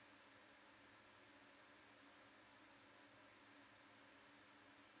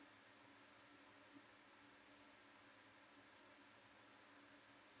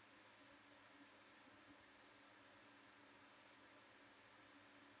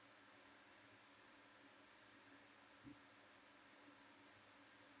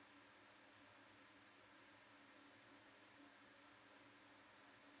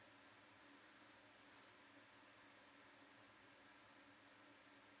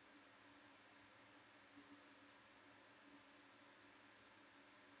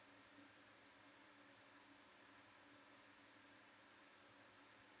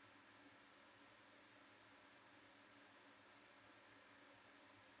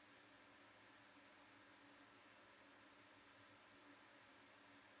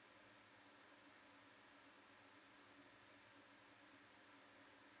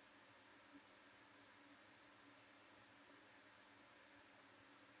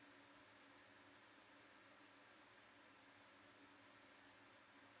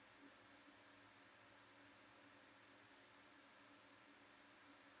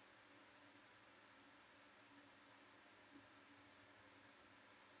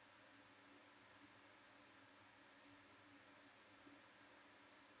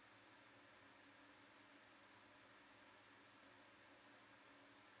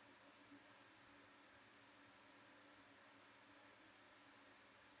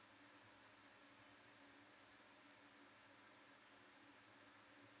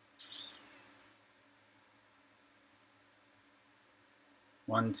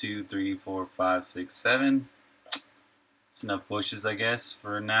 One, two, three, four, five, six, seven. It's enough bushes, I guess,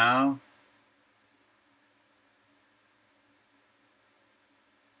 for now.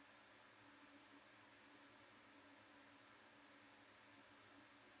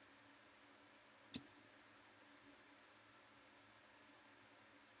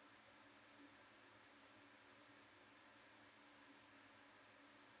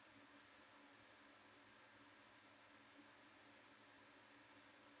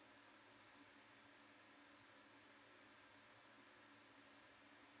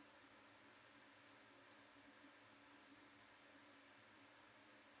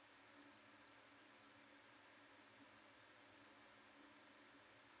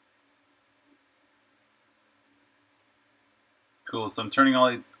 Cool, so I'm turning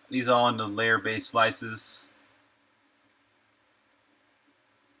all these all into layer-based slices.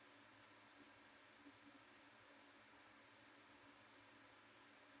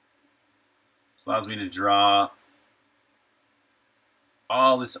 This allows me to draw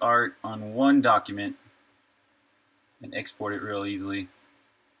all this art on one document and export it real easily.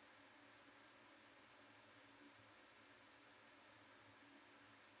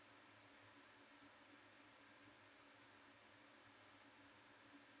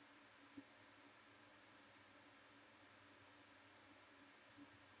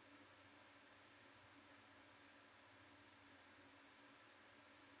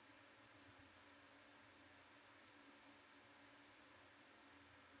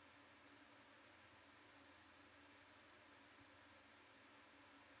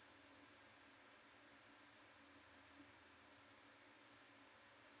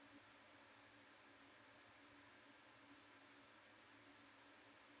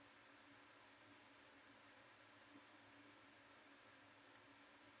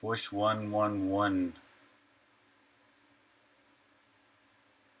 Bush 111.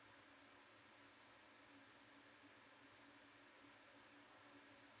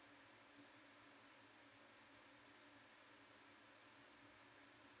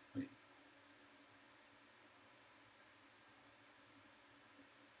 Wait.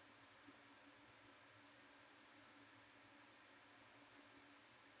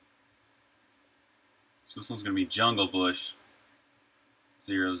 So this one's gonna be Jungle Bush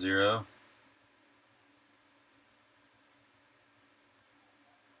 00.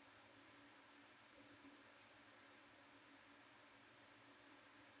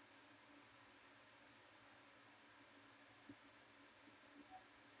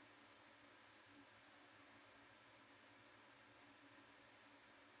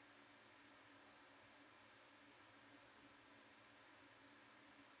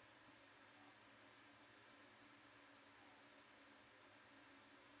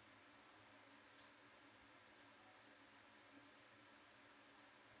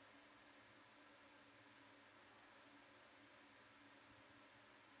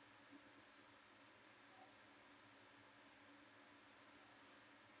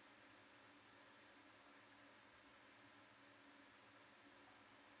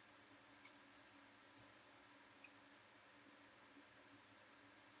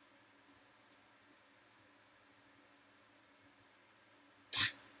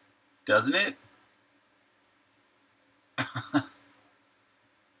 Doesn't it?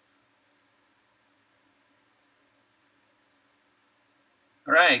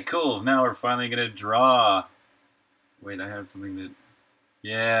 Alright, cool. Now we're finally gonna draw. Wait, I have something that...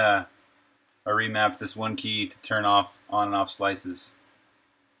 Yeah. I remapped this one key to turn off on and off slices.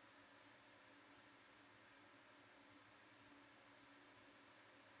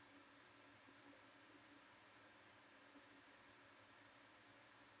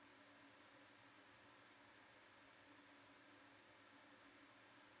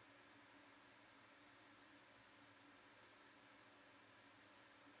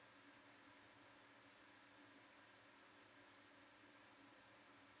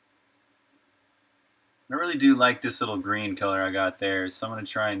 I really do like this little green color I got there, so I'm going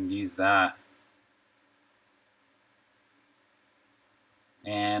to try and use that.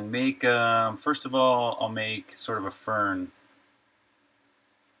 And make, first of all, I'll make sort of a fern.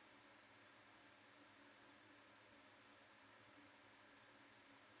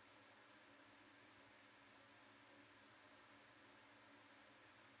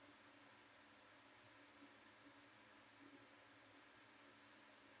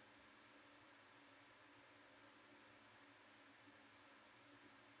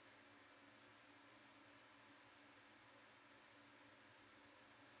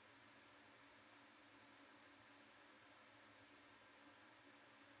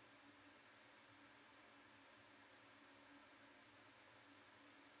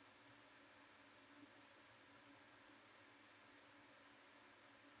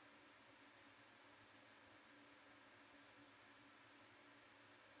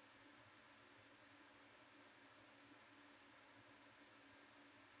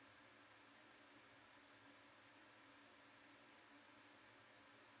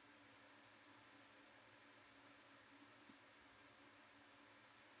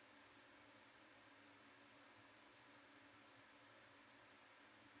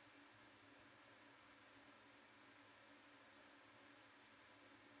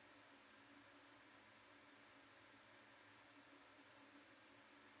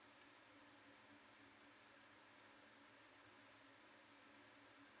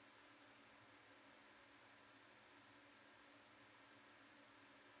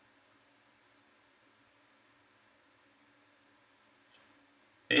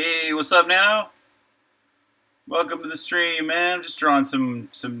 Hey, what's up now? Welcome to the stream, man. I'm just drawing some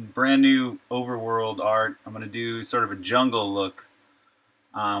brand new overworld art. I'm gonna do sort of a jungle look.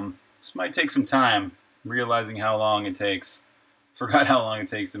 This might take some time. I'm realizing how long it takes. Forgot how long it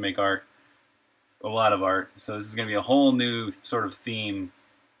takes to make art. A lot of art. So this is gonna be a whole new sort of theme.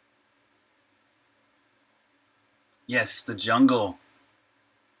 Yes, the jungle.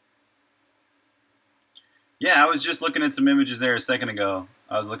 Yeah, I was just looking at some images there a second ago.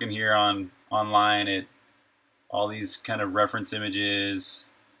 I was looking here online at all these kind of reference images,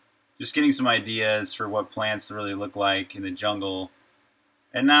 just getting some ideas for what plants to really look like in the jungle.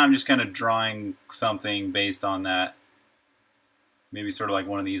 And now I'm just kind of drawing something based on that. Maybe sort of like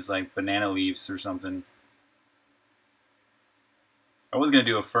one of these like banana leaves or something. I was going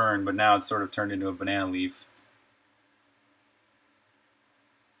to do a fern, but now it's sort of turned into a banana leaf.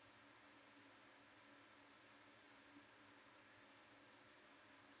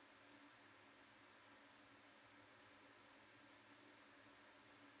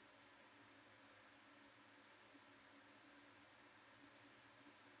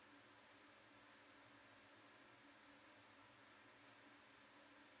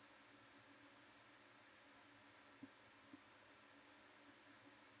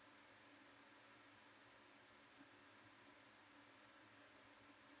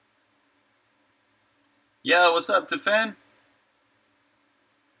 Yo, what's up, Tiffen?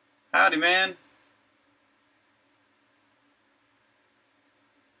 Howdy, man.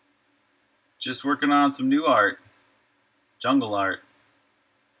 Just working on some new art. Jungle art.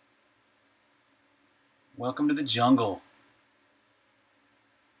 Welcome to the jungle.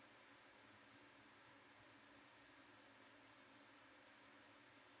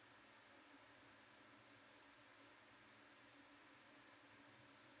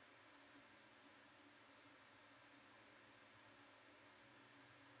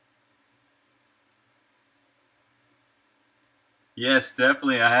 Yes,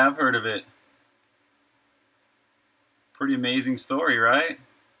 definitely. I have heard of it. Pretty amazing story, right?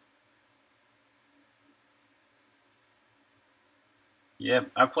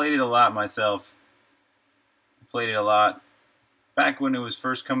 Yep, I played it a lot myself. I played it a lot. Back when it was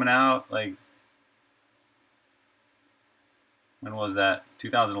first coming out, like, when was that?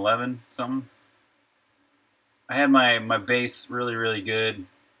 2011 something? I had my base really, really good.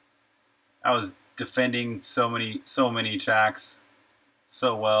 I was defending so many tracks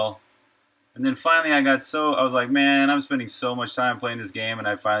so well. And then finally I was like, man, I'm spending so much time playing this game, and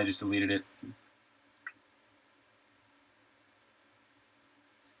I finally just deleted it.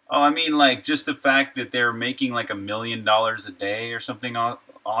 Oh, I mean, like, just the fact that they're making like $1 million a day or something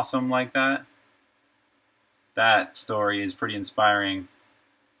awesome like that. That story is pretty inspiring.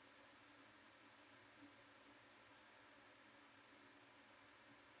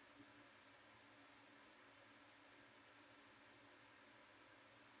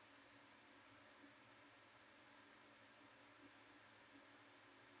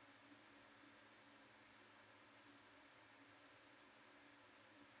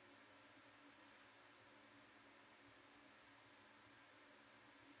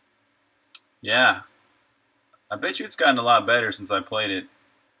 Yeah, I bet you it's gotten a lot better since I played it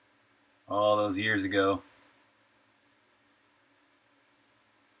all those years ago.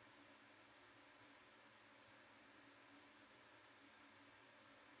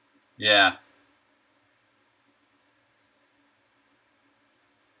 Yeah,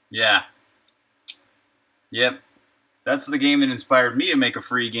 yeah, yep. That's the game that inspired me to make a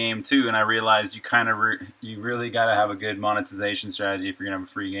free game too, and I realized you kind of you really got to have a good monetization strategy if you're gonna have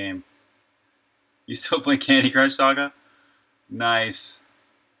a free game. You still play Candy Crush Saga? Nice.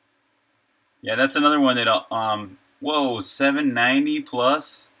 Yeah, that's another one that whoa, 790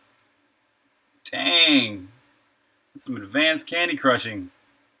 plus. Dang, that's some advanced candy crushing.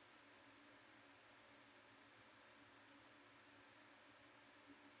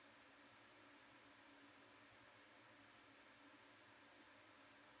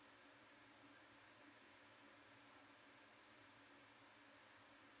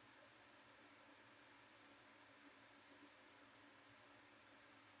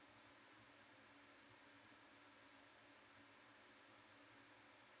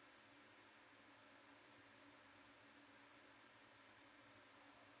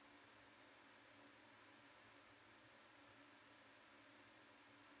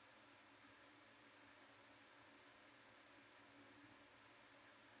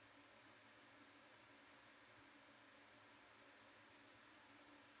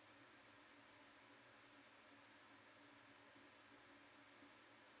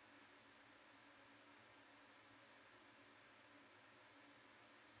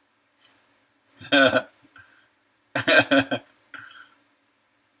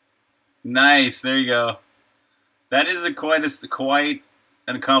 Nice. There you go. That is quite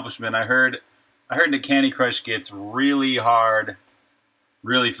an accomplishment. I heard that Candy Crush gets really hard,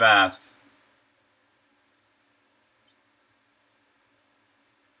 really fast.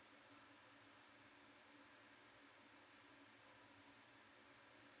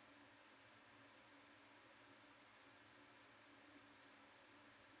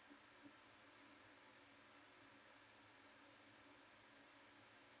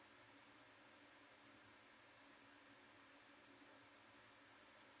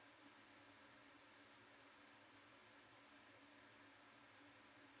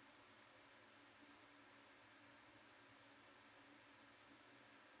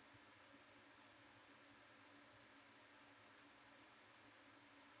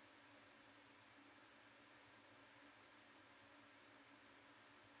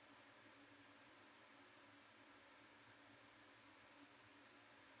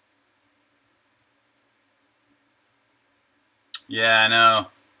 Yeah, I know.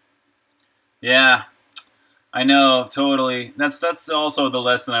 Yeah, I know. Totally. That's also the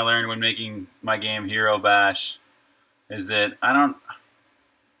lesson I learned when making my game Hero Bash. Is that I don't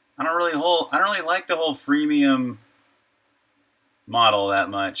really like the whole freemium model that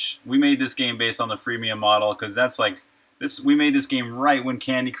much. We made this game based on the freemium model because that's like this. We made this game right when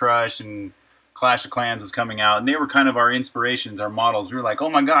Candy Crush and Clash of Clans was coming out, and they were kind of our inspirations, our models. We were like, oh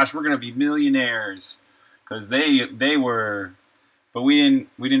my gosh, we're gonna be millionaires because they were, but we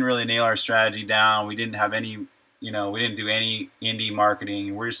didn't really nail our strategy down. We didn't have any, we didn't do any indie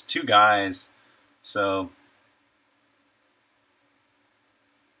marketing. We're just two guys, so.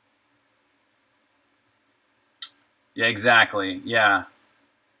 Yeah, exactly. Yeah,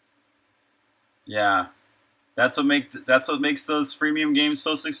 yeah. That's what makes those freemium games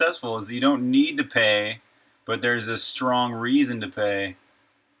so successful is you don't need to pay, but there's a strong reason to pay.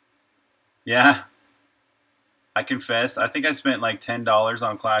 Yeah, I confess. I think I spent like $10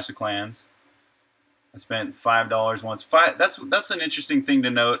 on Clash of Clans. I spent $5 once. That's an interesting thing to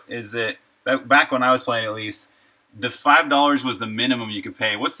note is that back when I was playing at least, the $5 was the minimum you could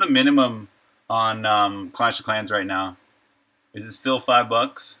pay. What's the minimum on Clash of Clans right now? Is it still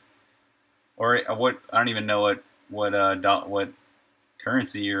 $5? Or what? I don't even know what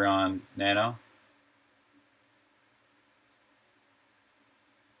currency you're on, Nano.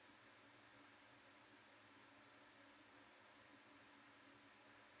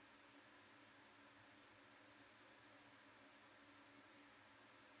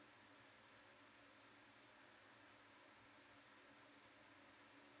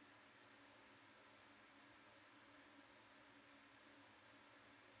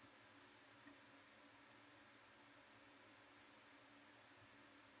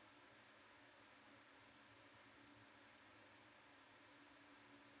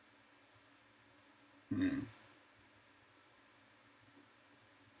 Hmm.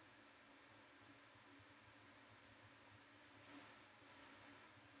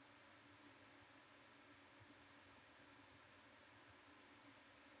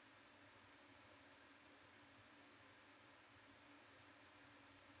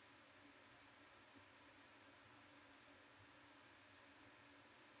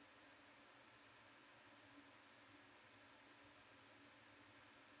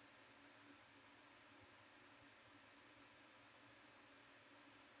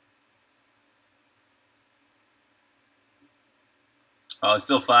 Oh, it's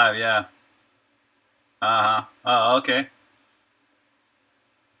still 5. Yeah. Uh huh. Oh, okay.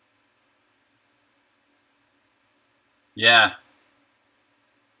 Yeah.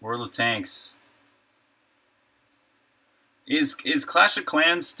 World of Tanks. Is Clash of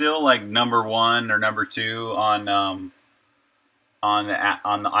Clans still like #1 or #2 on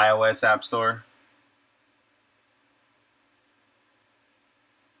the iOS App Store?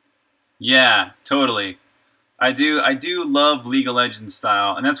 Yeah, totally. I do love League of Legends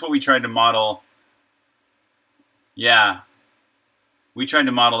style, and that's what we tried to model. Yeah, we tried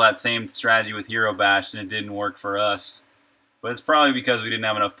to model that same strategy with Hero Bash, and it didn't work for us. But it's probably because we didn't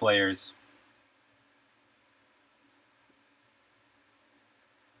have enough players.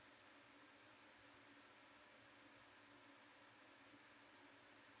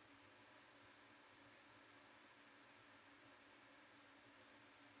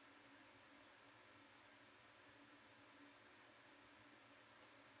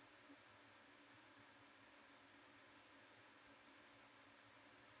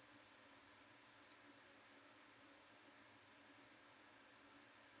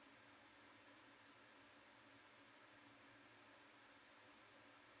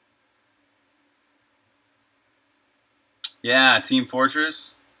 Yeah, Team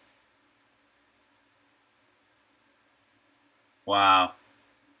Fortress. Wow.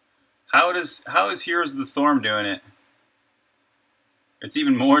 How is Heroes of the Storm doing it? It's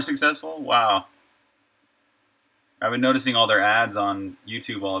even more successful. Wow. I've been noticing all their ads on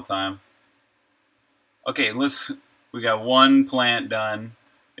YouTube all the time. Okay, we got one plant done.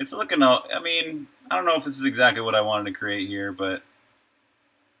 It's looking. I mean, I don't know if this is exactly what I wanted to create here, but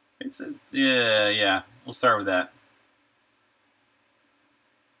yeah. We'll start with that.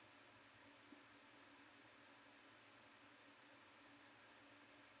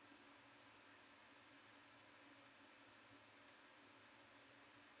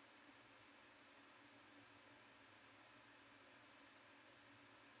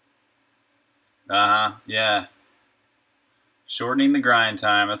 Yeah. Shortening the grind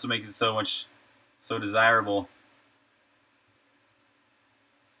time. That's what makes it so desirable.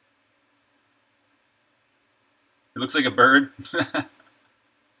 It looks like a bird.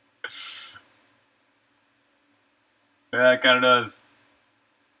 Yeah, it kind of does.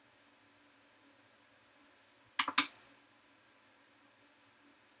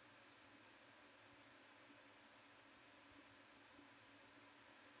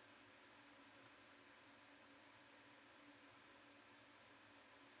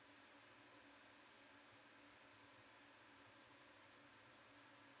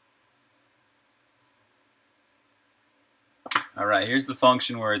 Alright, here's the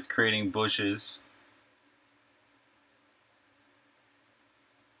function where it's creating bushes.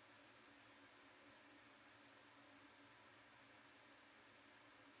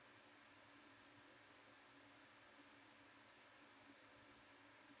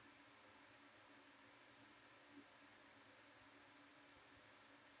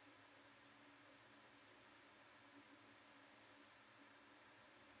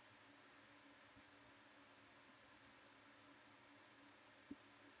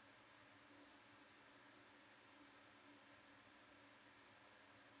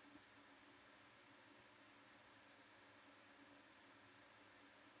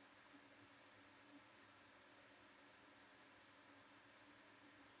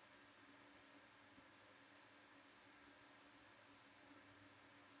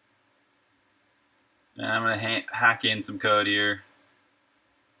 And I'm going to hack in some code here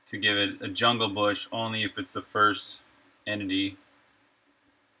to give it a jungle bush only if it's the first entity.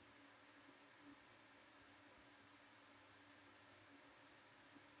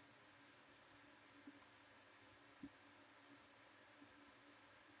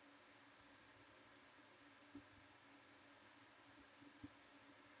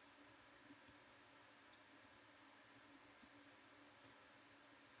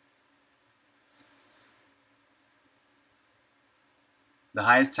 The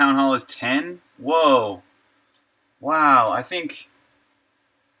highest town hall is 10? Whoa. Wow, I think...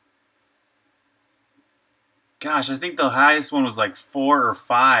 Gosh, I think the highest one was like 4 or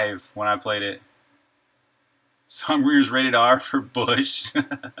 5 when I played it. Songbringer's rated R for Bush.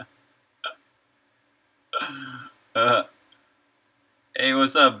 Hey,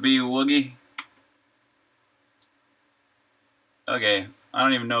 what's up, B Woogie? Okay, I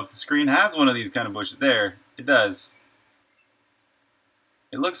don't even know if the screen has one of these kind of bushes. There, it does.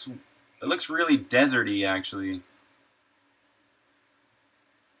 It looks really deserty, actually.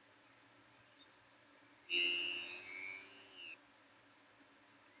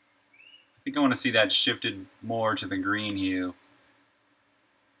 I think I want to see that shifted more to the green hue.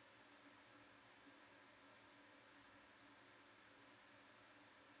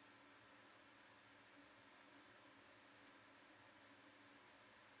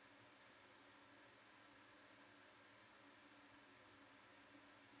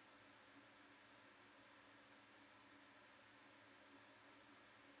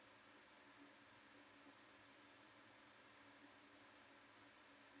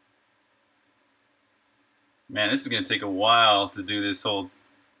 Man, this is going to take a while to do this whole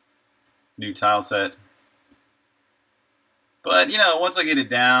new tile set. But, you know, once I get it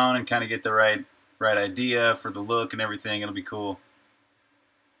down and kind of get the right idea for the look and everything, it'll be cool.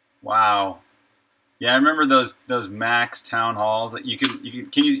 Wow. Yeah, I remember those max town halls that you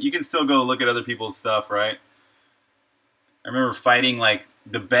can still go look at other people's stuff, right? I remember fighting like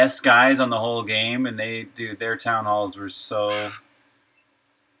the best guys on the whole game, and their town halls were so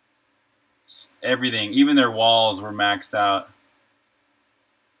everything, even their walls were maxed out.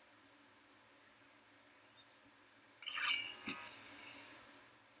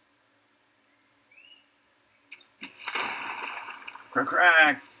 Crack,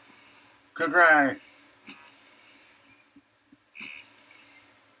 crack, crack, crack.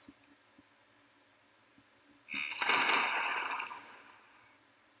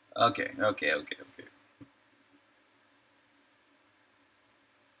 Okay.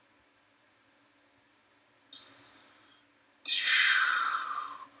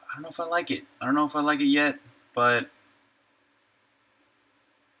 I don't know if I like it. I don't know if I like it yet, but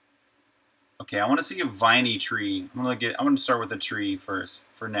okay. I want to see a viney tree. I'm gonna start with the tree first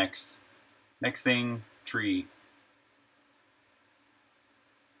for next. Next thing, tree.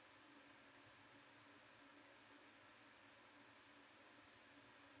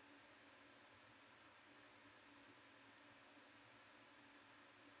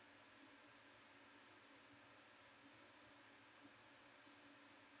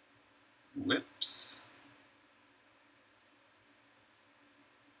 Whips.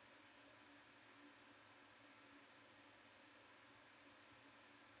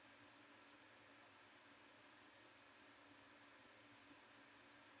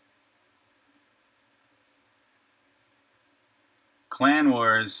 Clan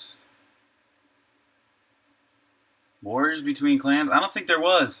Wars. Wars between clans? I don't think there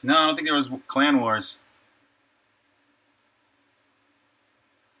was. No, I don't think there was Clan Wars.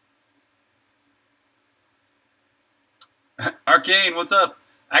 Arcane, what's up?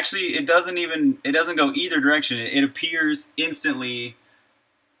 Actually, it doesn't go either direction. It appears instantly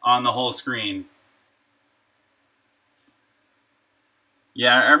on the whole screen.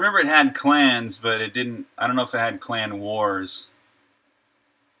 Yeah, I remember it had clans, but it didn't. I don't know if it had clan wars.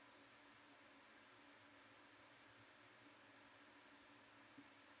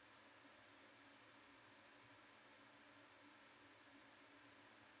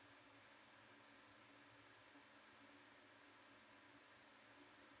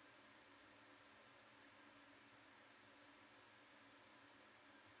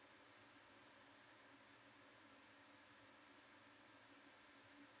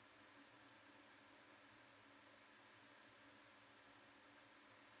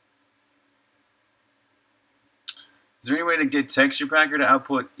 Is there any way to get Texture Packer to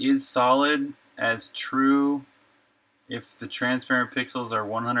output is solid as true if the transparent pixels are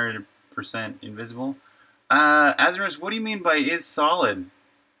 100% invisible? Azuris, what do you mean by is solid?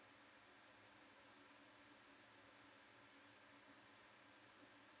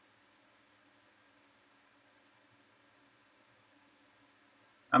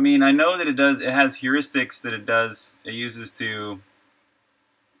 I mean, I know that it does. It has heuristics that it does. It uses to.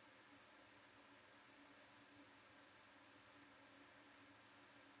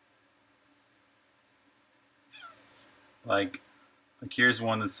 Like here's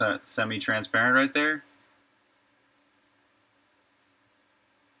one that's semi-transparent right there.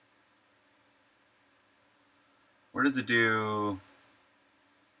 Where does it do?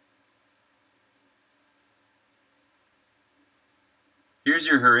 Here's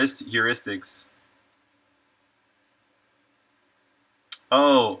your heuristics.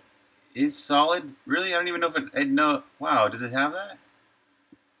 Oh, is solid really? I don't even know if it. No, wow. Does it have that?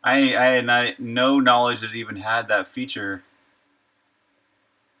 I had not no knowledge that it even had that feature.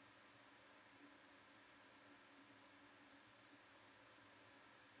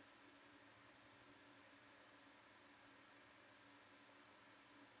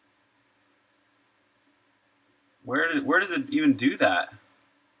 Where does it even do that?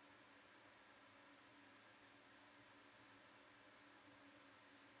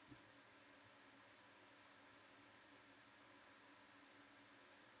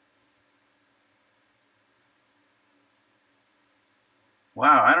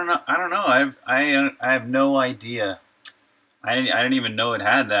 Wow, I don't know. I don't know. I have no idea. I didn't even know it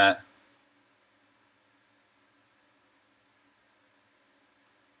had that.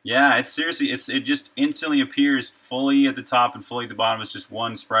 Yeah, it's seriously. It just instantly appears fully at the top and fully at the bottom. It's just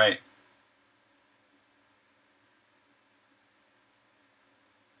one sprite.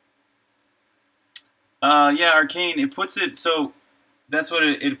 Yeah, Arcane. It puts it so that's what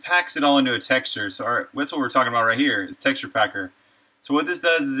it packs it all into a texture. So that's what we're talking about right here. It's texture packer. So what this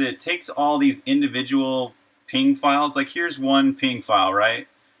does is it takes all these individual ping files. Like here's one ping file, right?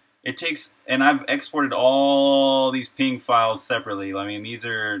 It takes, and I've exported all these ping files separately. I mean, these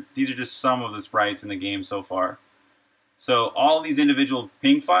are just some of the sprites in the game so far. So all these individual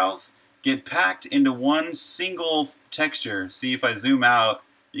ping files get packed into one single texture. See, if I zoom out,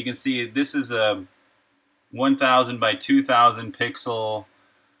 you can see this is a 1000 by 2000 pixel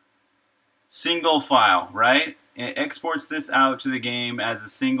single file, right? It exports this out to the game as a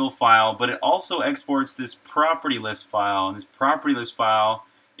single file, but it also exports this property list file, and this property list file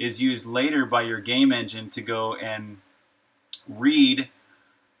is used later by your game engine to go and read.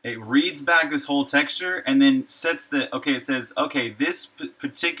 It reads back this whole texture and then sets the, okay, it says, okay, this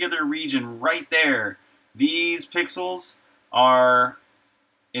particular region right there, these pixels are,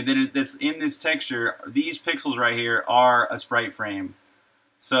 and then that's in this texture, these pixels right here are a sprite frame.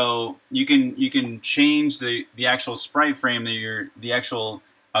 So you can change the actual sprite frame that the actual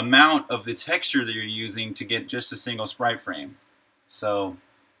amount of the texture that you're using to get just a single sprite frame. So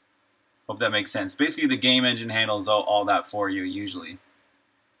hope that makes sense. Basically, the game engine handles all that for you usually.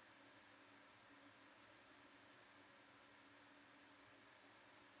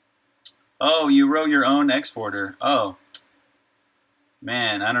 Oh, you wrote your own exporter. Oh,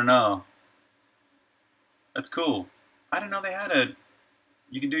 man, I don't know. That's cool. I didn't know they had a.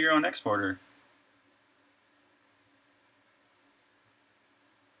 You can do your own exporter.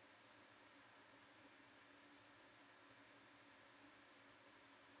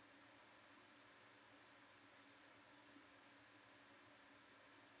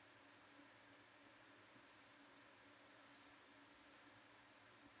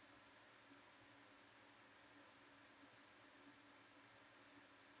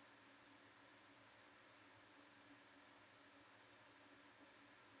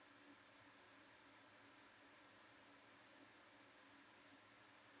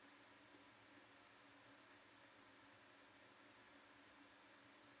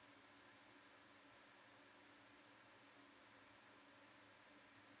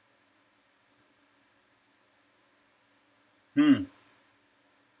 Hmm.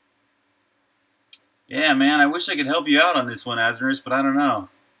 Yeah, man, I wish I could help you out on this one, Asnerus, but I don't know.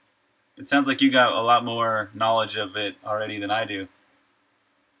 It sounds like you got a lot more knowledge of it already than I do.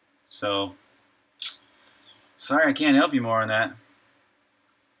 So, sorry I can't help you more on that.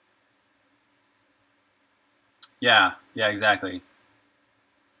 Yeah, exactly.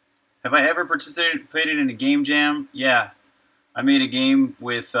 Have I ever participated in a game jam? Yeah. I made a game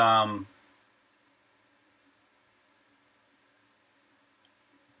with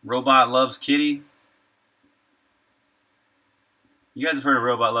Robot Loves Kitty. You guys have heard of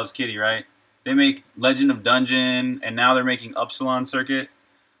Robot Loves Kitty, right? They make Legend of Dungeon, and now they're making Upsilon Circuit.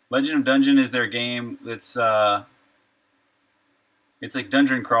 Legend of Dungeon is their game. It's like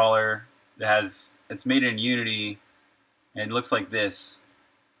Dungeon Crawler. It's made in Unity, and it looks like this.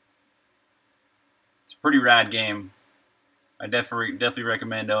 It's a pretty rad game. I definitely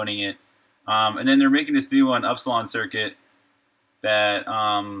recommend owning it. And then they're making this new one, Upsilon Circuit. That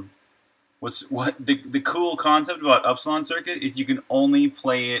the cool concept about Upsilon Circuit is you can only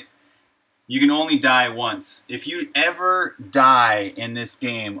play it. You can only die once. If you ever die in this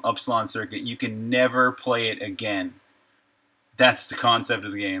game, Upsilon Circuit, you can never play it again. That's the concept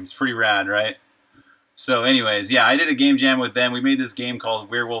of the game. It's pretty rad, right? So anyways, yeah, I did a game jam with them. We made this game called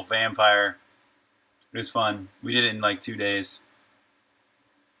Werewolf Vampire. It was fun. We did it in like 2 days.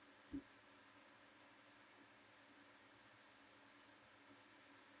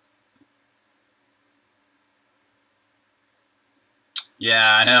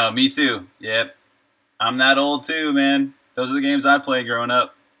 Yeah, I know. Me too. Yep. I'm that old too, man. Those are the games I played growing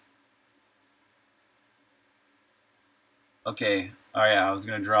up. Okay. Oh yeah, I was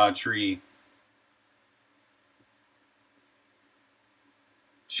gonna draw a tree.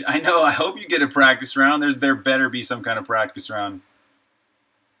 I know. I hope you get a practice round. There better be some kind of practice round.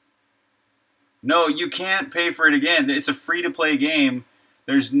 No, you can't pay for it again. It's a free-to-play game.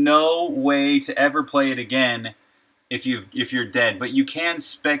 There's no way to ever play it again if you're dead. But you can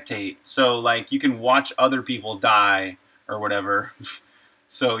spectate. So like you can watch other people die or whatever.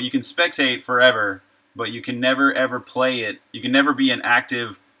 So you can spectate forever, but you can never ever play it. You can never be an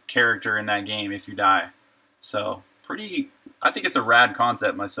active character in that game if you die. So I think it's a rad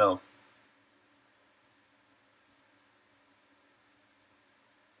concept myself.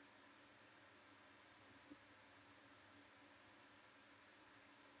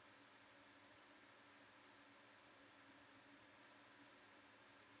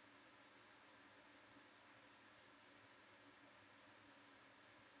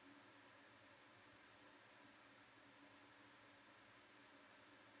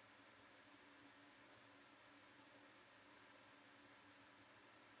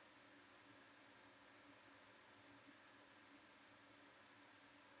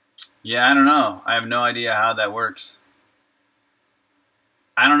 Yeah, I don't know. I have no idea how that works.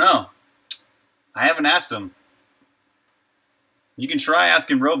 I don't know. I haven't asked him. You can try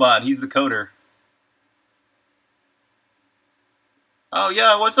asking Robot. He's the coder. Oh,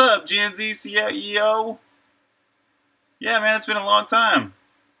 yeah, what's up, GNZ CEO? Yeah, man, it's been a long time.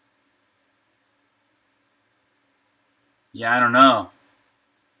 Yeah, I don't know.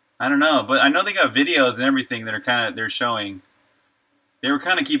 But I know they got videos and everything that are they're showing. They were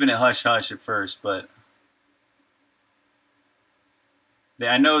kind of keeping it hush-hush at first, but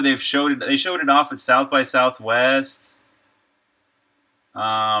I know they showed it off at South by Southwest,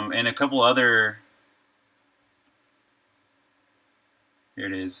 and a couple other. Here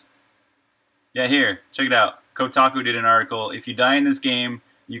it is. Yeah, here, check it out. Kotaku did an article. If you die in this game,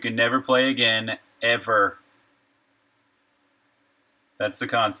 you can never play again, ever. That's the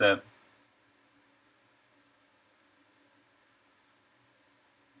concept.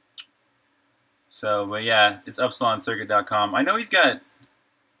 So, but yeah, it's upsilоncircuit.com. I know he's got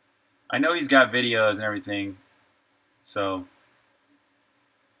videos and everything. So,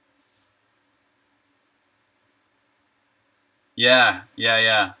 yeah.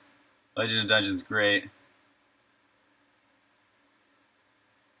 Legend of Dungeon's great.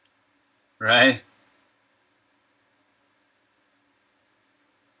 Right?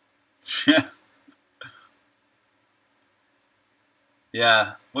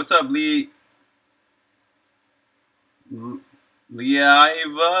 Yeah. What's up, Leiva?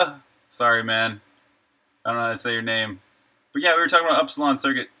 Sorry, man. I don't know how to say your name. But yeah, we were talking about Upsilon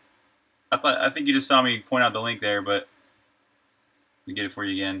Circuit. I think you just saw me point out the link there, but we get it for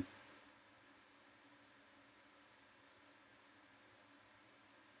you again.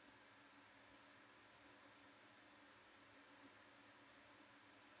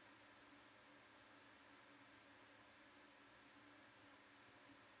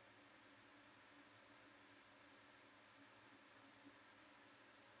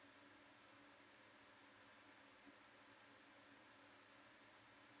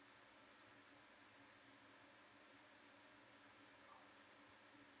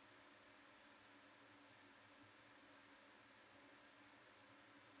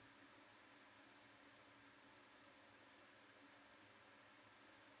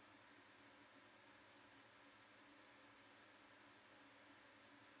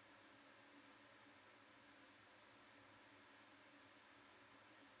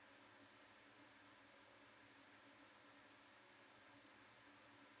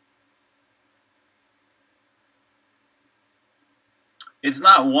 It's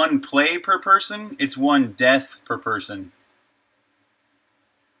not one play per person, it's one death per person.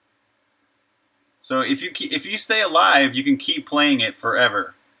 So if you stay alive, you can keep playing it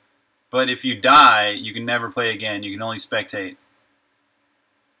forever. But if you die, you can never play again. You can only spectate.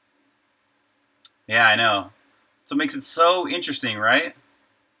 Yeah, I know. So it makes it so interesting, right?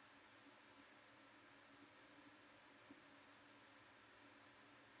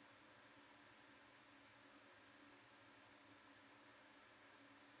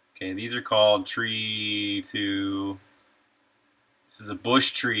 Okay, these are called tree to... This is a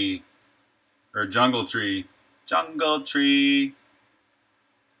bush tree. Or a jungle tree. Jungle tree.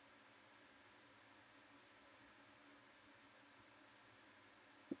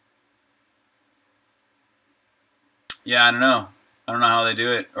 Yeah, I don't know. I don't know how they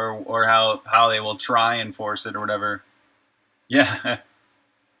do it, or how they will try and force it or whatever. Yeah.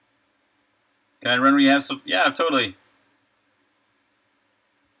 Can I run when you have some? Yeah, totally.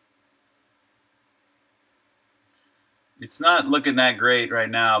 It's not looking that great right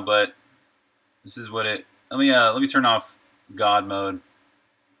now, but this is what it. Let me turn off God mode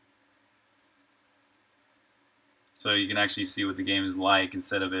so you can actually see what the game is like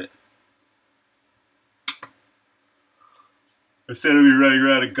instead of me running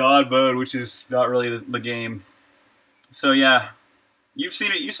around in God mode, which is not really the game. So yeah, you've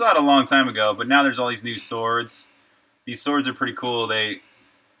seen it. You saw it a long time ago, but now there's all these new swords. These swords are pretty cool. They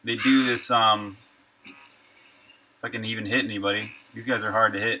do this. If I can even hit anybody, these guys are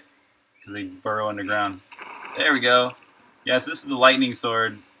hard to hit because they burrow underground. There we go. Yes, this is the lightning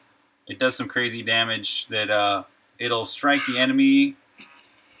sword. It does some crazy damage that it'll strike the enemy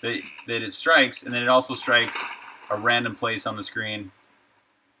that it strikes, and then it also strikes a random place on the screen.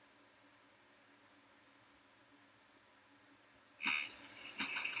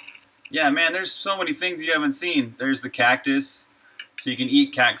 Yeah, man, there's so many things you haven't seen. There's the cactus, so you can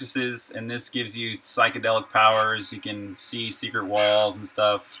eat cactuses, and this gives you psychedelic powers. You can see secret walls and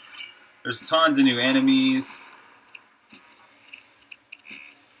stuff. There's tons of new enemies.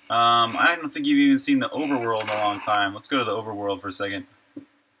 I don't think you've even seen the overworld in a long time. Let's go to the overworld for a second.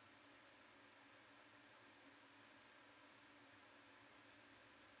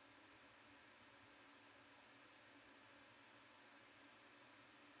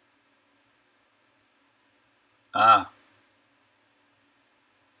 Ah.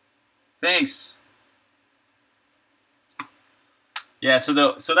 Thanks. Yeah, so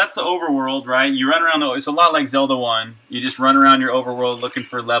that's the overworld, right? You run around it's a lot like Zelda 1. You just run around your overworld looking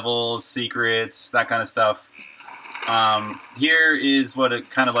for levels, secrets, that kind of stuff. Here is what it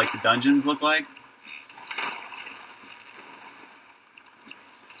kind of like the dungeons look like.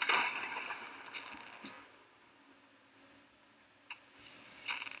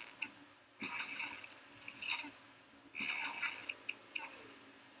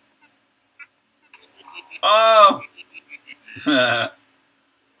 Oh! I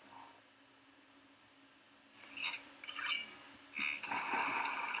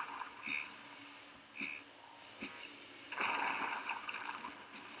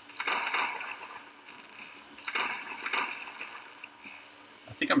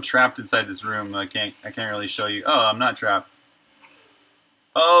think I'm trapped inside this room. I can't really show you. Oh, I'm not trapped.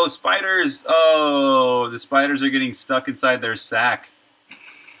 Oh, spiders! Oh, the spiders are getting stuck inside their sack.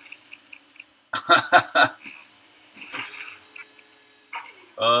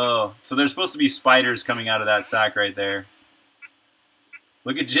 Oh, so there's supposed to be spiders coming out of that sack right there.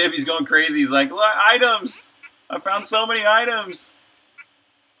 Look at Jib, he's going crazy. He's like, look, items! I found so many items!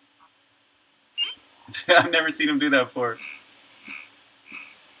 I've never seen him do that before.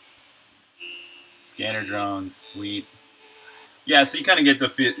 Scanner drones, sweet. Yeah, so you kind of get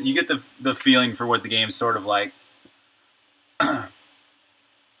the feeling for what the game's sort of like.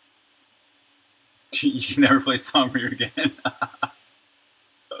 You can never play Songbringer again.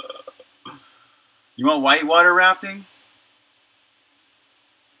 You want whitewater rafting?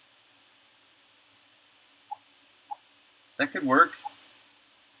 That could work.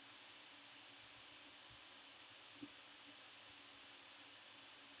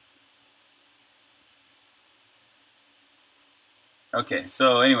 Okay,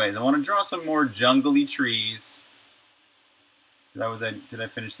 so anyways, I want to draw some more jungly trees. Did I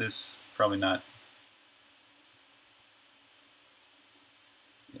finish this? Probably not.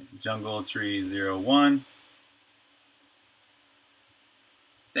 Jungle tree 01.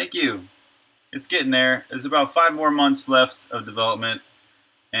 Thank you. It's getting there. There's about 5 more months left of development,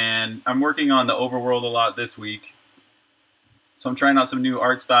 and I'm working on the overworld a lot this week. So I'm trying out some new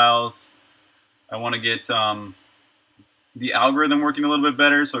art styles. I want to get the algorithm working a little bit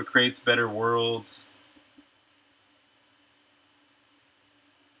better so it creates better worlds.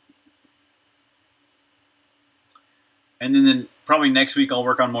 And then probably next week I'll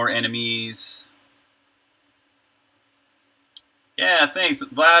work on more enemies. Yeah, thanks,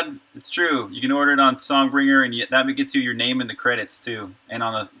 Vlad. It's true. You can order it on Songbringer, and that gets you your name in the credits too, and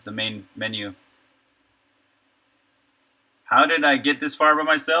on the main menu. How did I get this far by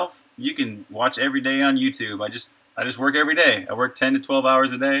myself? You can watch every day on YouTube. I just work every day. I work 10 to 12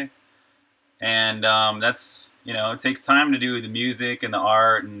 hours a day, and that's, you know, it takes time to do the music and the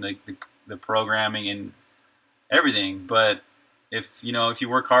art and the programming and everything. But if you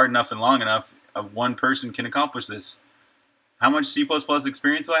work hard enough and long enough, one person can accomplish this. How much C++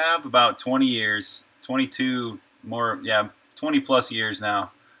 experience do I have? About 20 years, 22 more, yeah, 20 plus years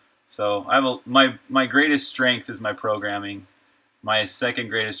now. So I have my greatest strength is my programming. My second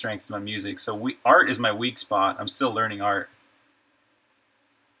greatest strength is my music. So art is my weak spot. I'm still learning art.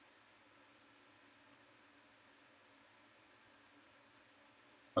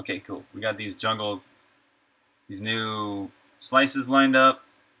 Okay, cool. We got these new slices lined up.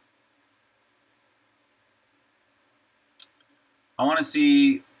 I want to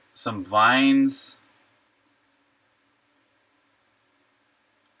see some vines.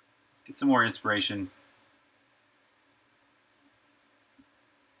 Let's get some more inspiration.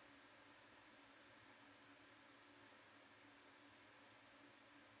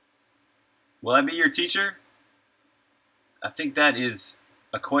 Will I be your teacher? I think that is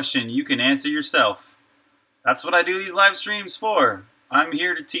a question you can answer yourself. That's what I do these live streams for. I'm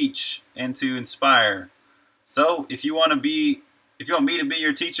here to teach and to inspire. So if you want me to be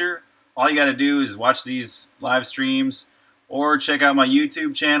your teacher, all you got to do is watch these live streams or check out my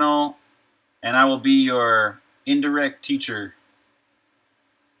YouTube channel, and I will be your indirect teacher.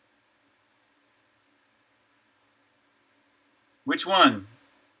 Which one?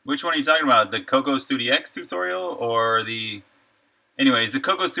 Which one are you talking about? The Cocos 2DX tutorial or the... Anyways, the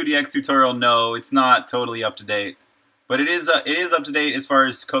Cocos 2DX tutorial, no, it's not totally up to date. But it is up to date as far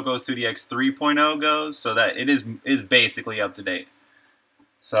as Cocos 2DX 3.0 goes, so that it is basically up to date.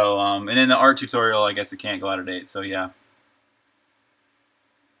 So, and then the art tutorial, I guess it can't go out of date, so yeah.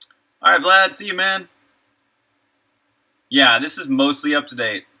 Alright, Vlad, see you, man. Yeah, this is mostly up to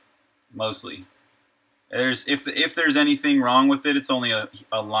date. Mostly. If there's anything wrong with it, it's only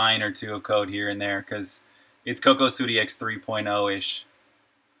a line or two of code here and there, because it's Cocos 2DX 3.0-ish.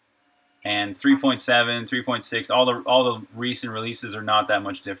 And 3.7, 3.6, all the recent releases are not that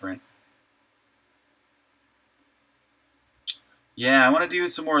much different. Yeah, I want to do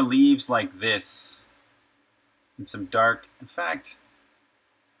some more leaves like this. And some dark... In fact...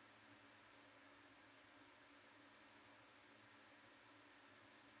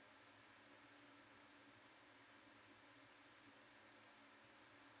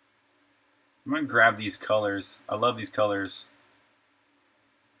 I'm going to grab these colors. I love these colors.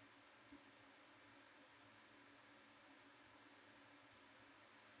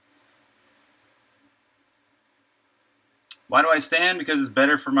 Why do I stand? Because it's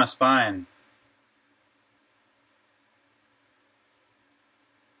better for my spine.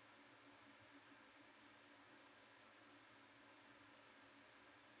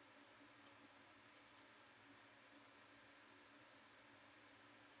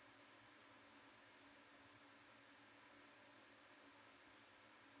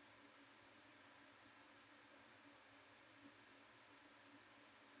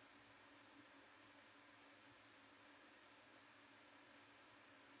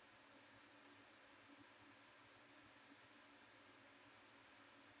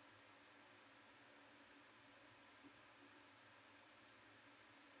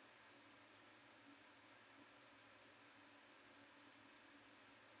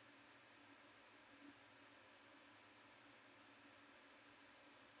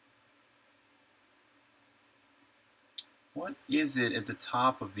 What is it at the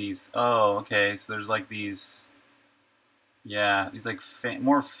top of these? Oh, okay. So there's like these... Yeah, these like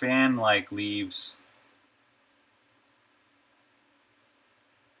more fan-like leaves.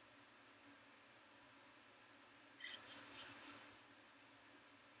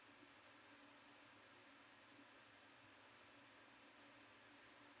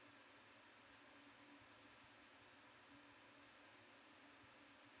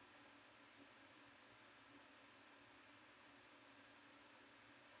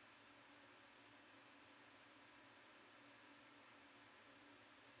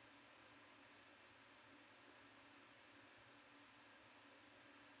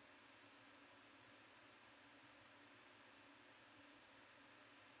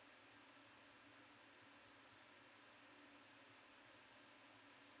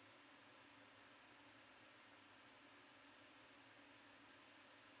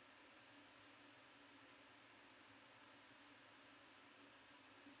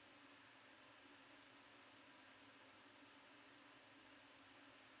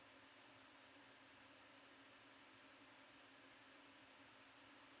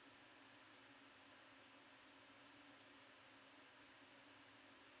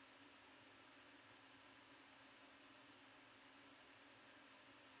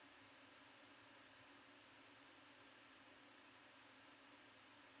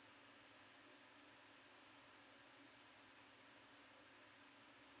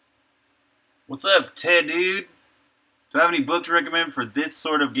 What's up, Ted, dude? Do I have any books to recommend for this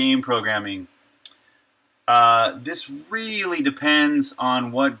sort of game programming? This really depends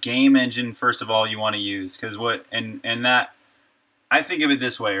on what game engine, first of all, you want to use. Because that, I think of it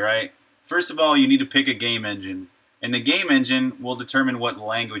this way, right? First of all, you need to pick a game engine. And the game engine will determine what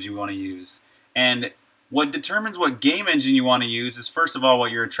language you want to use. And what determines what game engine you want to use is, first of all,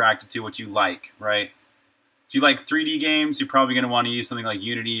 what you're attracted to, what you like, right? If you like 3D games, you're probably going to want to use something like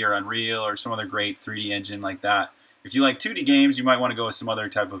Unity or Unreal or some other great 3D engine like that. If you like 2D games, you might want to go with some other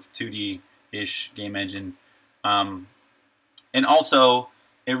type of 2D-ish game engine. And also,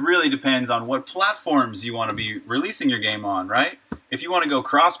 it really depends on what platforms you want to be releasing your game on, right? If you want to go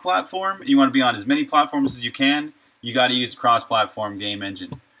cross-platform, you want to be on as many platforms as you can, you got to use a cross-platform game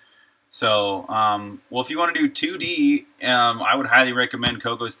engine. So, well, if you want to do 2D, I would highly recommend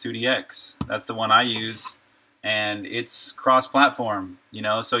Coco's 2DX. That's the one I use, and it's cross-platform, you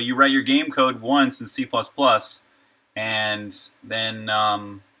know? So you write your game code once in C++, and then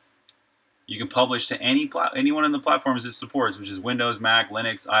you can publish to any one of the platforms it supports, which is Windows, Mac,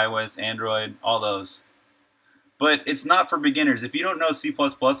 Linux, iOS, Android, all those. But it's not for beginners. If you don't know C++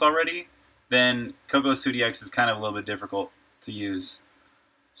 already, then Coco's 2DX is kind of a little bit difficult to use.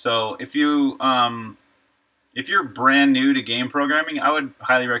 So if you're brand new to game programming, I would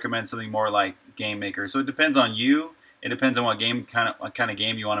highly recommend something more like Game Maker. So it depends on you. It depends on what kind of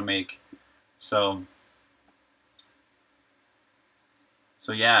game you want to make. So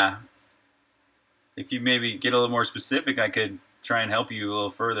yeah. If you maybe get a little more specific, I could try and help you a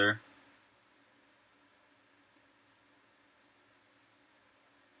little further.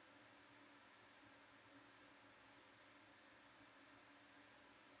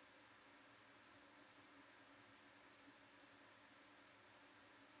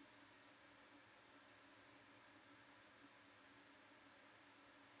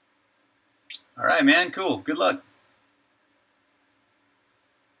 All right, man. Cool. Good luck.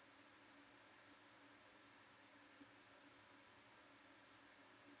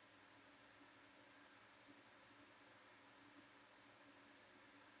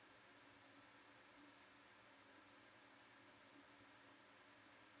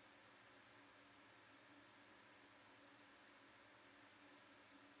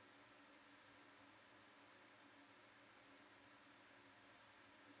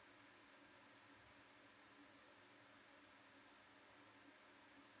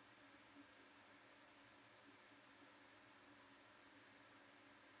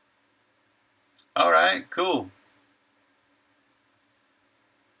 All right. Cool.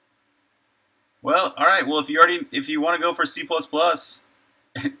 Well, all right. Well, if you want to go for C++, HTML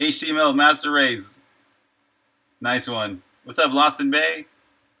master race. Nice one. What's up, Lost in Bay?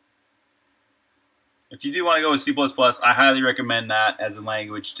 If you do want to go with C++, I highly recommend that as a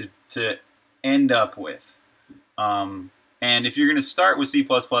language to end up with. And if you're going to start with C++,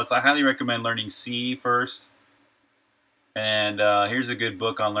 I highly recommend learning C first. And here's a good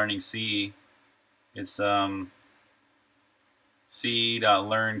book on learning C. It's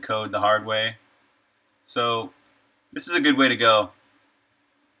C.Learn Code the Hard Way. So this is a good way to go.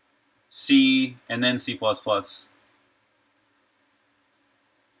 C and then C++.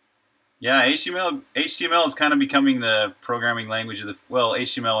 Yeah, HTML is kind of becoming the programming language of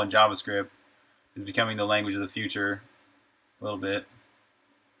HTML and JavaScript is becoming the language of the future a little bit.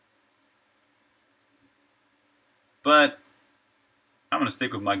 But I'm going to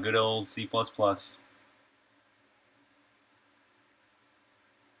stick with my good old C++.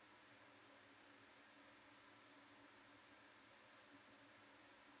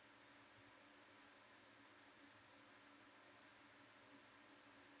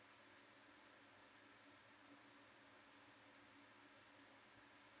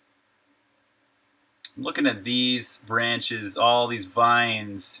 I'm looking at these branches, all these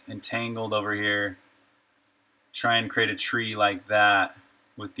vines entangled over here. Try and create a tree like that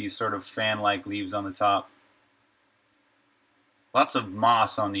with these sort of fan-like leaves on the top. Lots of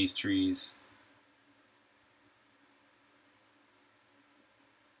moss on these trees.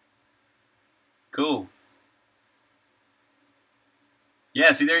 Cool.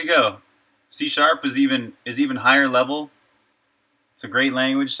 Yeah, see, there you go. C# is even higher level. It's a great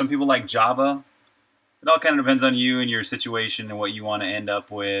language. Some people like Java. It all kind of depends on you and your situation and what you want to end up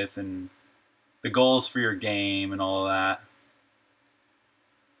with and the goals for your game and all of that.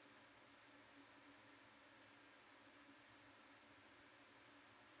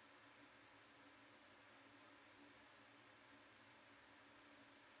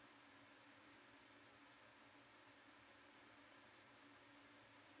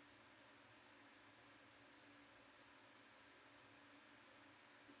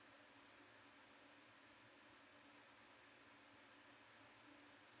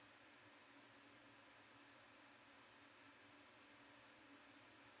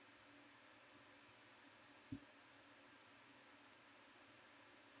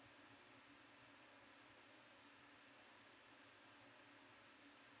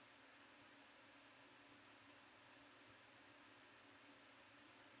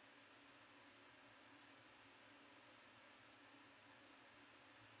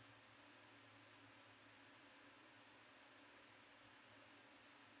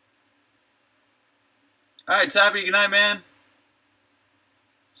 All right, Tabby. Good night, man.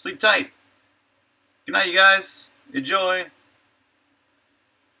 Sleep tight. Good night, you guys. Enjoy.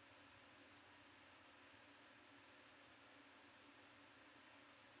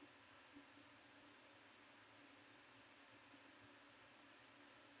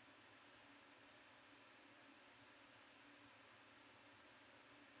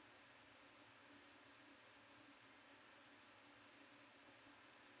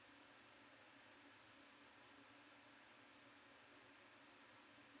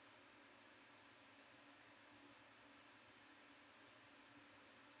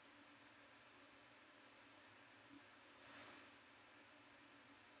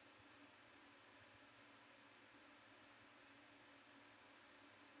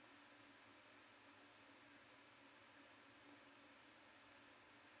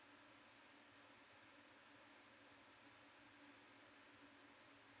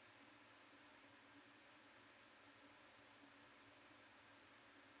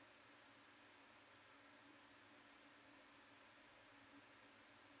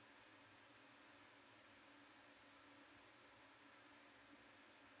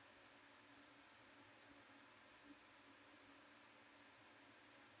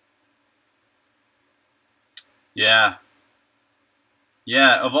 Yeah.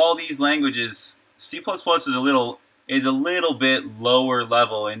 Yeah, of all these languages, C++ is a little bit lower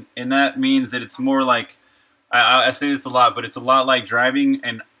level, and that means that it's more like I say this a lot, but it's a lot like driving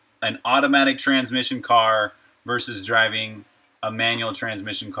an automatic transmission car versus driving a manual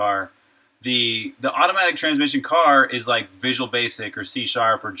transmission car. The automatic transmission car is like Visual Basic or C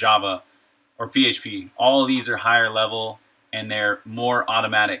Sharp or Java or PHP. All of these are higher level and they're more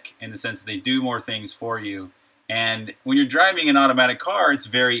automatic in the sense that they do more things for you. And when you're driving an automatic car, it's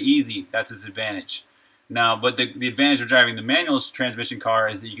very easy. That's its advantage. Now, but the advantage of driving the manual transmission car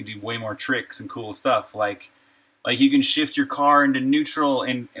is that you can do way more tricks and cool stuff. Like you can shift your car into neutral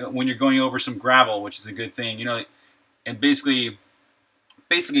and when you're going over some gravel, which is a good thing. You know, and basically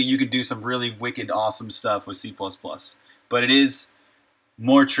you could do some really wicked awesome stuff with C++. But it is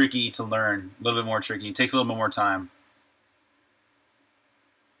more tricky to learn, a little bit more tricky. It takes a little bit more time.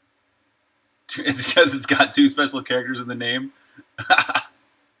 It's because it's got two special characters in the name.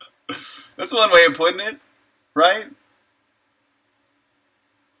 That's one way of putting it, right?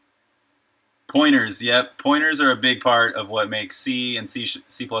 Pointers, yep. Pointers are a big part of what makes C and C++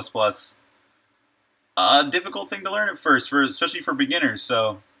 a difficult thing to learn at first, especially for beginners.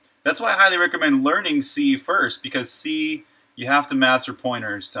 So that's why I highly recommend learning C first, because C, you have to master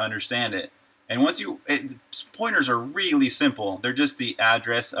pointers to understand it. And pointers are really simple. They're just the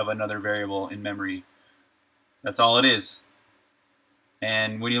address of another variable in memory. That's all it is.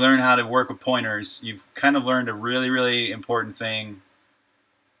 And when you learn how to work with pointers, you've kind of learned a really, really important thing.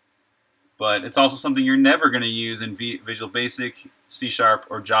 But it's also something you're never going to use in Visual Basic, C Sharp,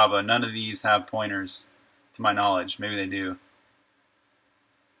 or Java. None of these have pointers, to my knowledge. Maybe they do.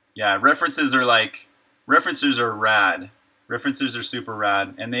 Yeah, references are rad. References are super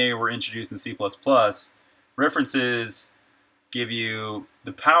rad, and they were introduced in C++. References give you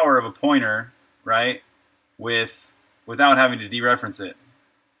the power of a pointer, right, without having to dereference it.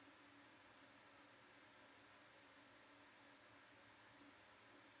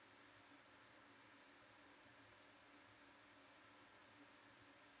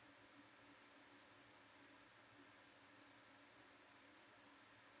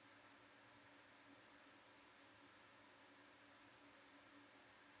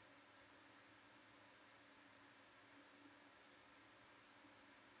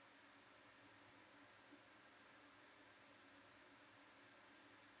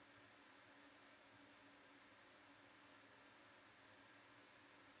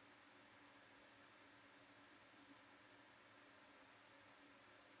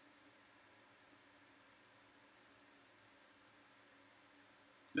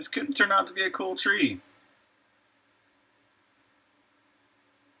 This could turn out to be a cool tree.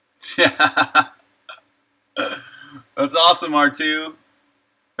 That's awesome, R2.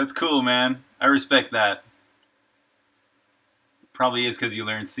 That's cool, man. I respect that. Probably is because you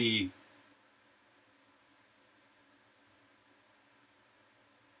learned C.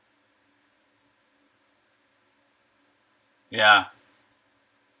 Yeah.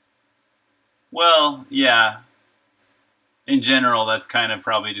 Well, yeah. In general, that's kind of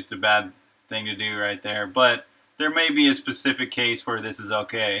probably just a bad thing to do right there. But there may be a specific case where this is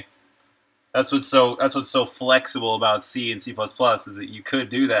okay. That's what's so flexible about C and C++ is that you could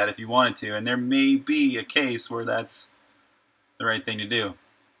do that if you wanted to, and there may be a case where that's the right thing to do.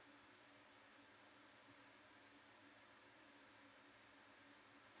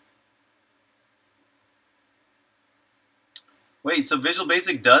 Wait, so Visual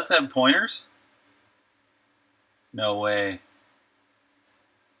Basic does have pointers? No way.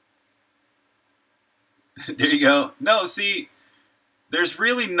 There you go. No, see, there's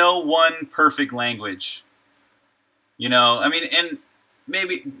really no one perfect language. You know, I mean, and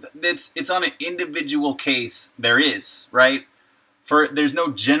maybe it's on an individual case. There is, right? There's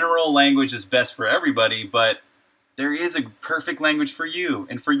no general language that's best for everybody, but there is a perfect language for you,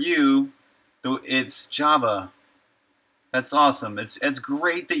 and for you, it's Java. That's awesome. It's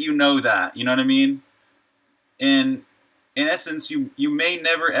great that you know that. You know what I mean? And in essence, you may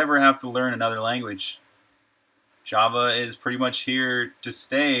never ever have to learn another language. Java is pretty much here to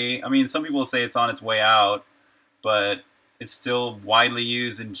stay. I mean, some people say it's on its way out, but it's still widely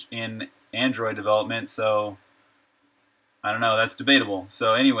used in Android development, so I don't know, that's debatable.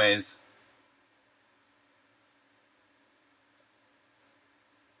 So anyways,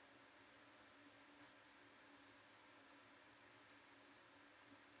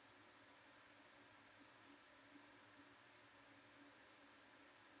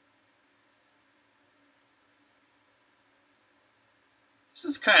 this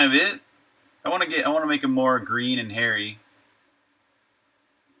is kind of it. I want to make him more green and hairy.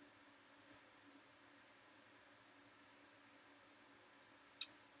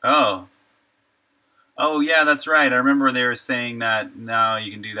 Oh. Oh, yeah, that's right. I remember they were saying that now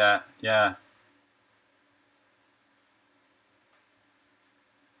you can do that. Yeah.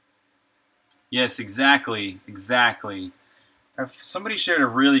 Yes, exactly. Exactly. Somebody shared a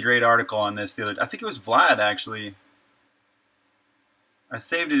really great article on this the other. I think it was Vlad, actually. I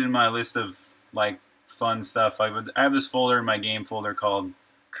saved it in my list of, like, fun stuff. I have this folder in my game folder called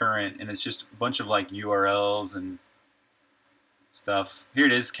Current, and it's just a bunch of, like, URLs and stuff. Here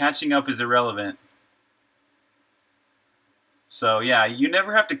it is. Catching up is irrelevant. So yeah, you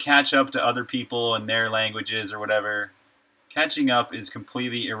never have to catch up to other people and their languages or whatever. Catching up is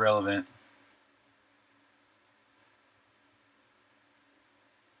completely irrelevant.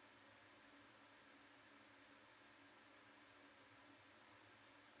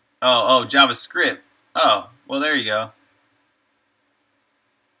 Oh, JavaScript. Oh, well, there you go.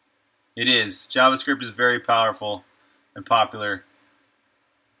 It is. JavaScript is very powerful and popular.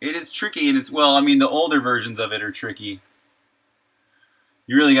 It is tricky, and well, I mean, the older versions of it are tricky.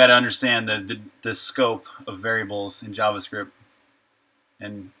 You really got to understand the scope of variables in JavaScript,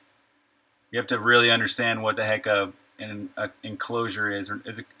 and you have to really understand what the heck an enclosure is, or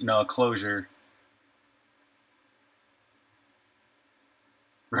is it, a closure.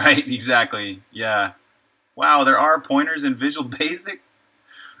 Right, exactly. Yeah. Wow, there are pointers in Visual Basic?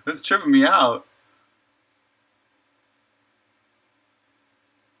 That's tripping me out.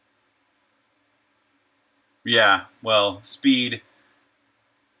 Yeah, well, speed.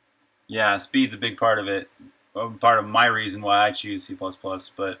 Yeah, speed's a big part of it. Part of my reason why I choose C++,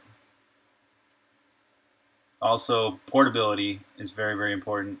 but also portability is very, very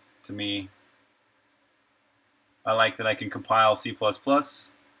important to me. I like that I can compile C++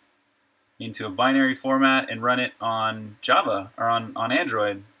 into a binary format and run it on Java or on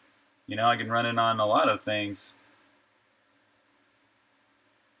Android. You know, I can run it on a lot of things.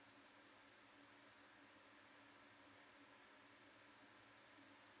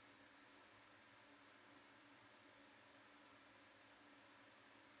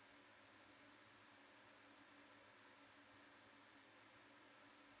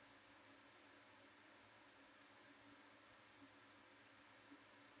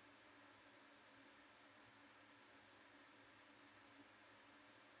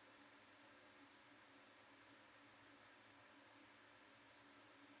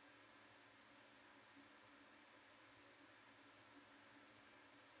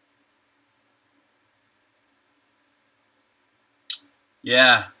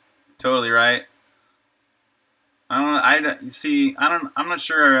 Yeah, totally right. I'm not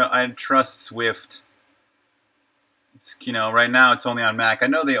sure I trust Swift. It's, right now it's only on Mac. I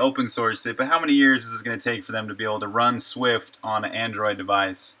know they open sourced it, but how many years is it going to take for them to be able to run Swift on an Android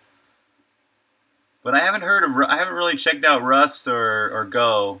device? But I haven't really checked out Rust or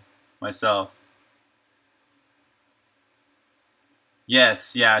Go myself.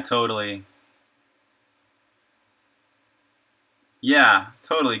 Yes, yeah, totally. Yeah,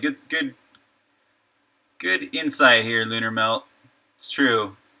 totally. Good insight here, Lunar Melt. It's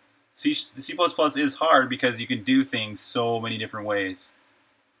true. The C++ is hard because you can do things so many different ways.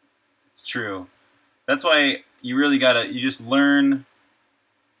 It's true. That's why you just learn.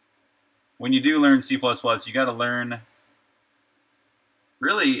 When you do learn C++, you gotta learn.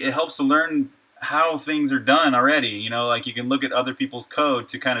 Really, it helps to learn how things are done already. Like you can look at other people's code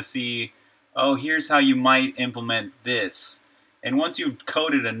to kind of see, oh, here's how you might implement this. And once you've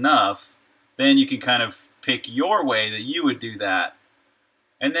coded enough, then you can kind of pick your way that you would do that.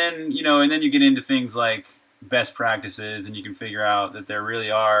 And then, and then you get into things like best practices, and you can figure out that there really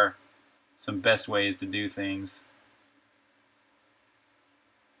are some best ways to do things.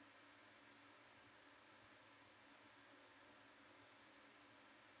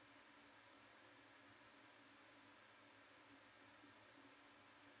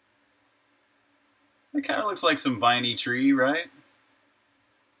 It kind of looks like some viney tree, right?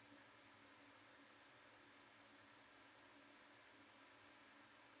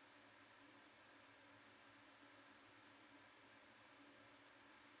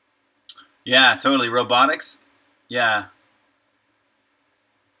 Yeah, totally. Robotics? Yeah.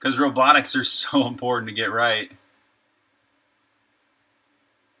 Because robotics are so important to get right.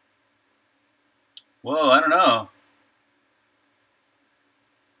 Whoa, I don't know.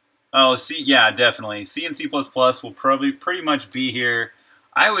 Oh, C, yeah, definitely. C and C++ will probably pretty much be here.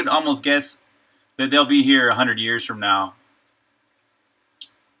 I would almost guess that they'll be here 100 years from now.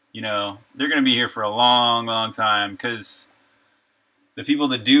 They're going to be here for a long, long time because the people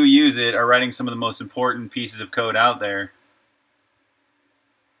that do use it are writing some of the most important pieces of code out there.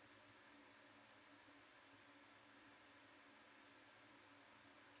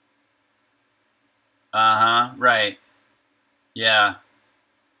 Uh-huh, right. Yeah.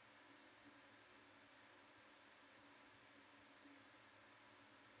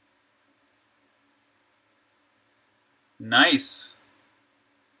 Nice.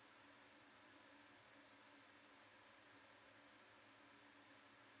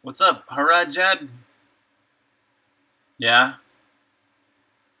 What's up, Harajad? Yeah.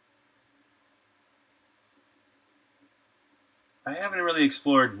 I haven't really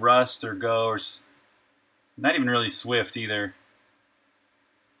explored Rust or Go or not even really Swift either.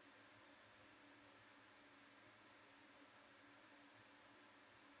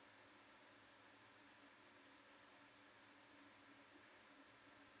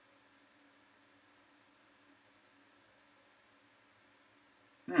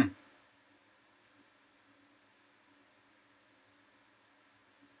 Hmm.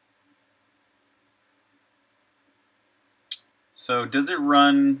 So does it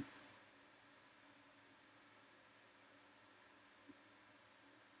run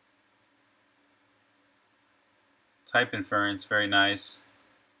type inference? Very nice.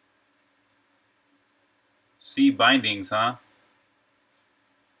 C bindings, huh?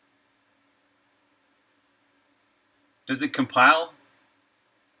 Does it compile?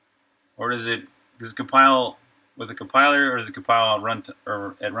 Or does it compile with a compiler, or does it compile at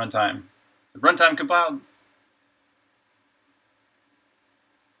runtime? Runtime compiled?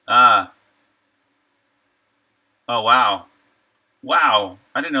 Ah. Oh, wow. Wow.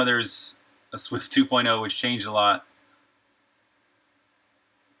 I didn't know there was a Swift 2.0, which changed a lot.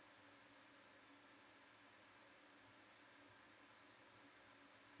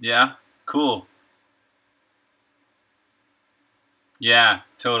 Yeah. Cool. Yeah,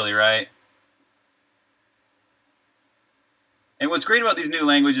 totally right. And what's great about these new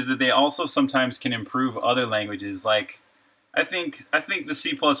languages is that they also sometimes can improve other languages. Like, I think the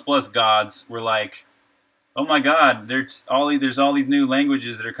C++ gods were like, oh my God, there's all these new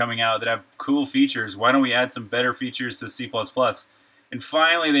languages that are coming out that have cool features. Why don't we add some better features to C++? And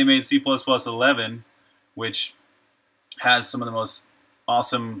finally, they made C++ 11, which has some of the most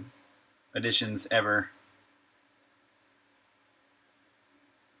awesome additions ever.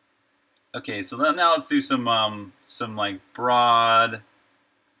 Okay, so now let's do some like broad,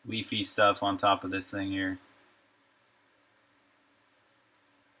 leafy stuff on top of this thing here.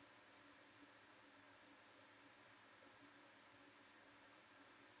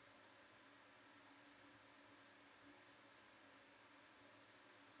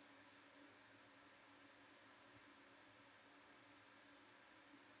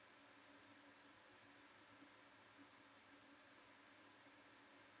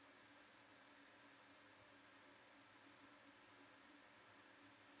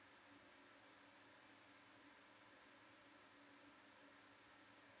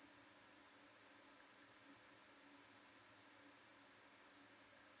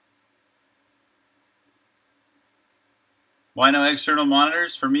 Why no external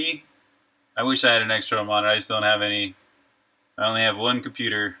monitors? For me, I wish I had an external monitor. I just don't have any. I only have one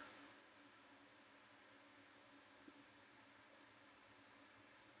computer.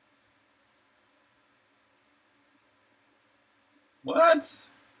 What?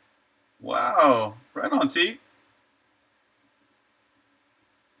 Wow. Right on, T.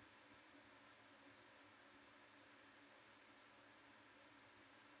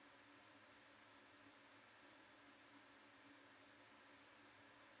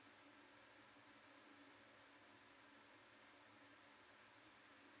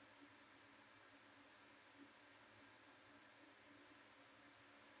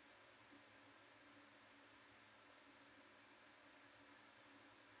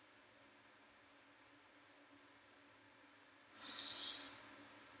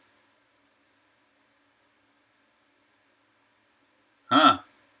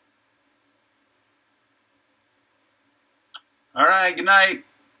 All right, good night.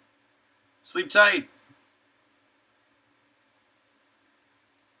 Sleep tight.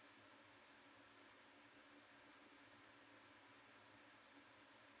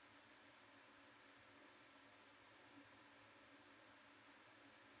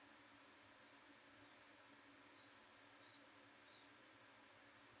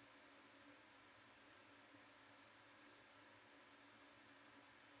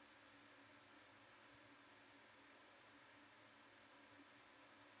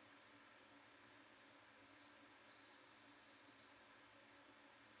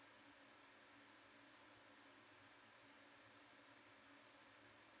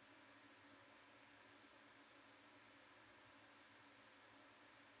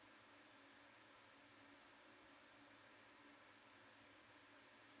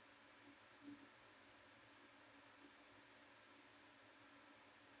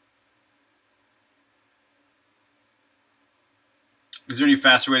 Is there any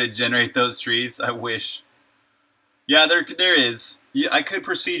faster way to generate those trees? I wish. Yeah, there is. I could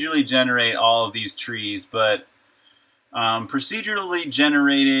procedurally generate all of these trees, but procedurally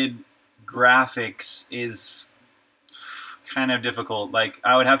generated graphics is kind of difficult. Like,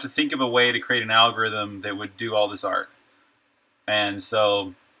 I would have to think of a way to create an algorithm that would do all this art. And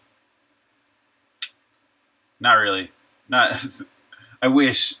so, not really. Not. I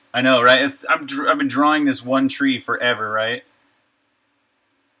wish. I know, right? I've been drawing this one tree forever, right?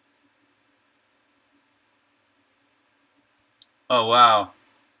 Oh, wow.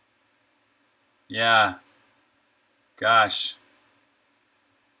 Yeah. Gosh.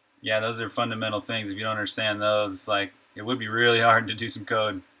 Yeah, those are fundamental things. If you don't understand those, like, it would be really hard to do some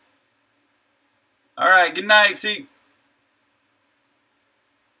code. All right, good night. See.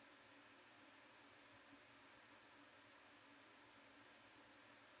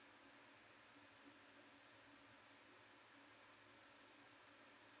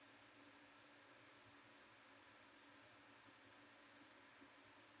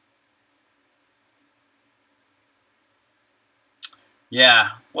 Yeah.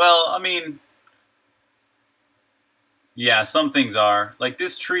 Well, I mean, yeah, some things are. Like,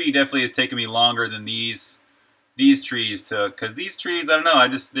 this tree definitely has taken me longer than these trees took, because these trees, I don't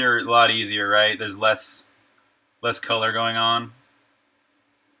know, they're a lot easier, right? There's less color going on.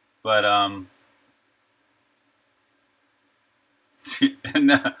 But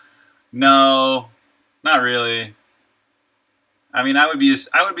no, no, not really. I mean, I would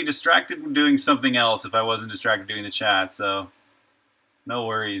be distracted doing something else if I wasn't distracted doing the chat. So no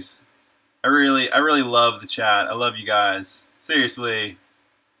worries. I really love the chat. I love you guys. Seriously,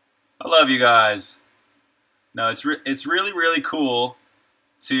 I love you guys. No, it's really cool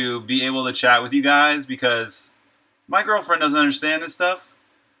to be able to chat with you guys, because my girlfriend doesn't understand this stuff.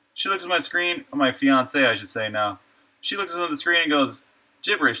 She looks at my screen, my fiance, I should say now. She looks at the screen and goes,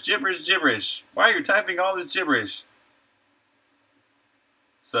 gibberish, gibberish, gibberish. Why are you typing all this gibberish?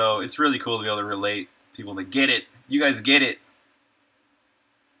 So it's really cool to be able to relate people that get it. You guys get it.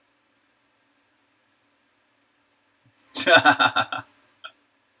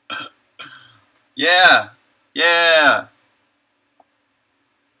 Yeah. Yeah.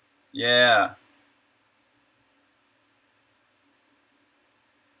 Yeah.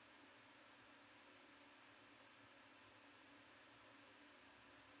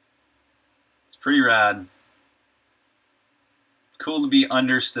 It's pretty rad. It's cool to be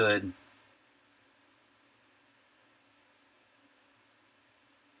understood.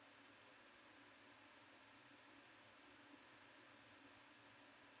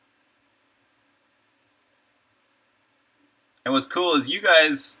 And what's cool is you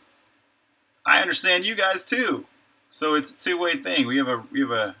guys, I understand you guys too. So it's a two-way thing. We have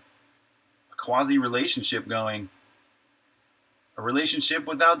a quasi relationship going. A relationship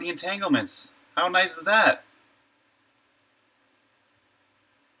without the entanglements. How nice is that?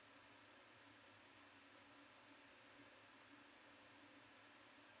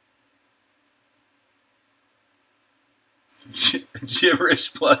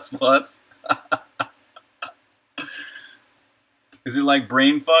 Gibberish plus plus. Is it like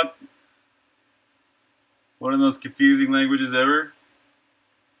brain fuck? One of the most confusing languages ever?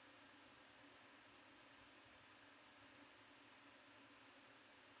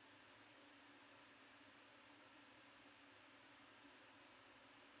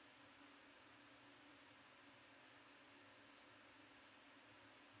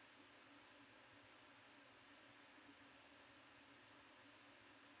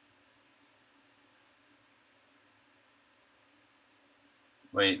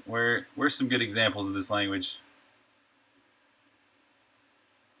 Wait, where's some good examples of this language?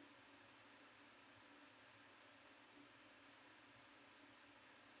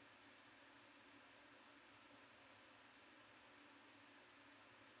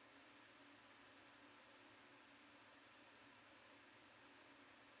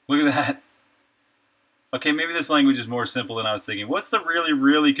 Look at that. Okay, maybe this language is more simple than I was thinking. What's the really,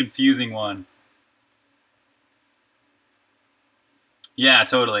 really confusing one? Yeah,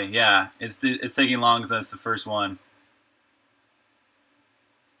 totally. Yeah, it's taking long because that's the first one.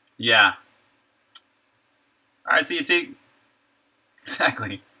 Yeah. All right, see you, Teague.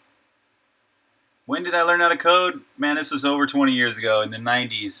 Exactly. When did I learn how to code? Man, this was over 20 years ago, in the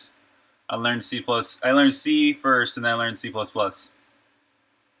 90s. I learned C++. I learned C first, and then I learned C++.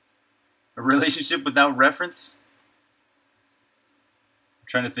 A relationship without reference? I'm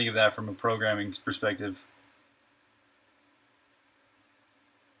trying to think of that from a programming perspective.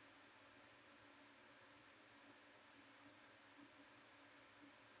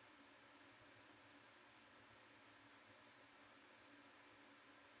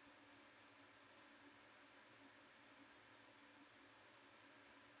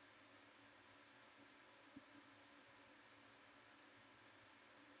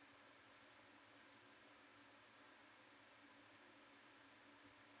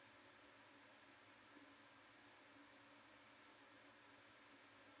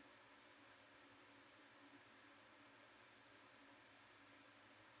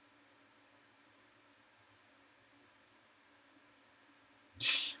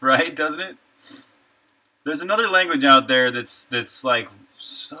 Right, doesn't it? There's another language out there that's like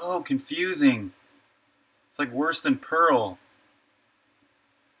so confusing. It's like worse than Perl.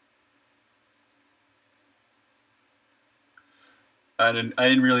 I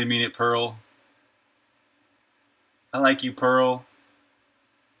didn't really mean it, Perl. I like you, Perl.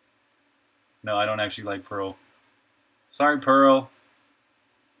 No, I don't actually like Perl. Sorry, Perl.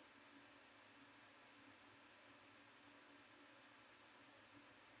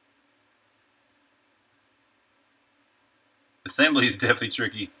 Assembly is definitely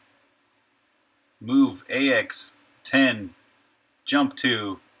tricky. Move AX 10, jump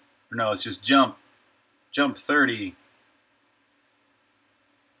 2. Or no, it's just jump 30.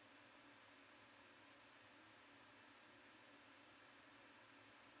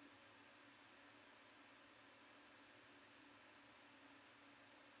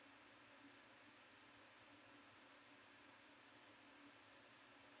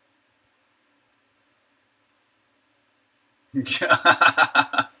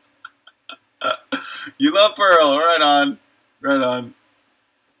 You love Perl. Right on. Right on.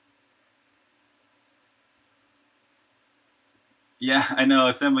 Yeah, I know.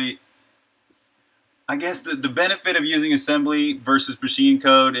 Assembly. I guess the benefit of using assembly versus machine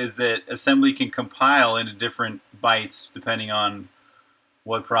code is that assembly can compile into different bytes depending on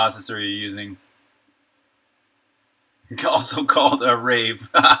what processor you're using. Also called a rave.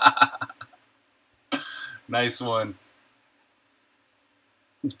 Nice one.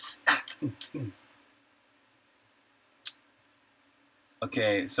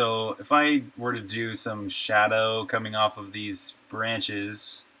 Okay, so if I were to do some shadow coming off of these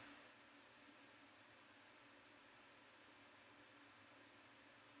branches,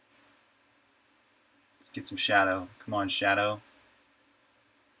 let's get some shadow. Come on, shadow.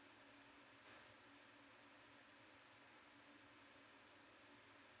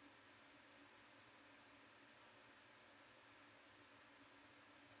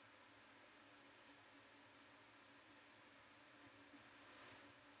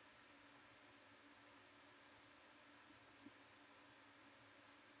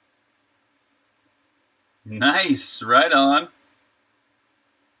 Nice, right on.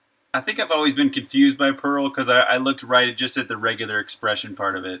 I think I've always been confused by Perl because I looked right just at the regular expression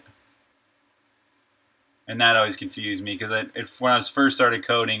part of it. And that always confused me because when I was first started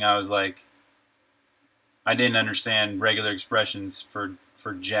coding, I was like, I didn't understand regular expressions for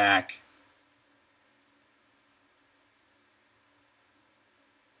Jack.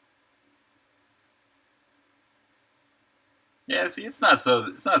 Yeah, see, it's not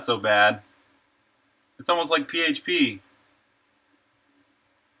so bad. It's almost like PHP.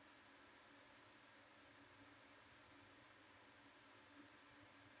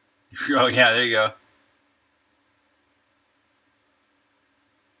 Oh yeah, there you go.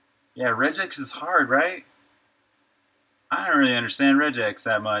 Yeah, regex is hard, right? I don't really understand regex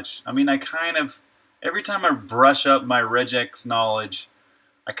that much. I mean, every time I brush up my regex knowledge,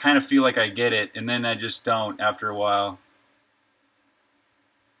 I kind of feel like I get it, and then I just don't after a while.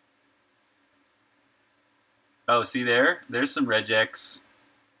 Oh, see there? There's some regex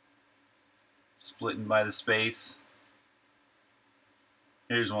splitting by the space.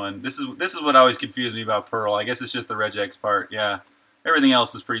 Here's one. This is what always confused me about Perl. I guess it's just the regex part. Yeah. Everything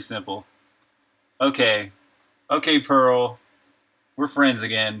else is pretty simple. Okay. Okay, Perl. We're friends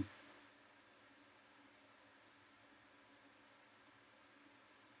again.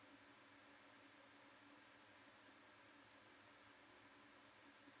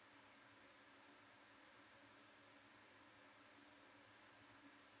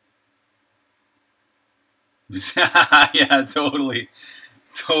 Yeah, totally.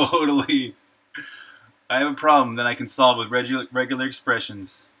 Totally. I have a problem that I can solve with regular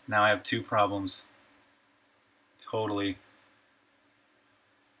expressions. Now I have two problems. Totally.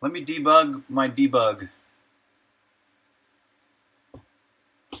 Let me debug my debug.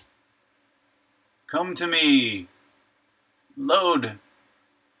 Come to me. Load.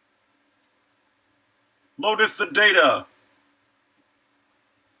 Loadeth the data.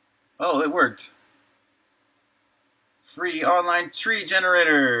 Oh, it worked. Free online tree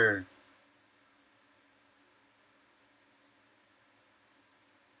generator.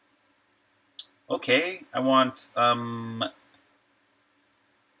 Okay, I want some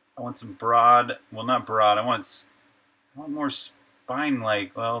broad. Well, not broad. I want more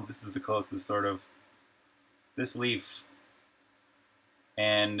spine-like. Well, this is the closest sort of. This leaf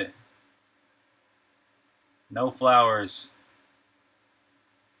and no flowers.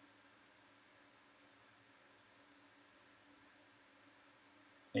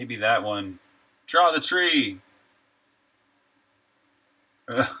 Maybe that one. Draw the tree.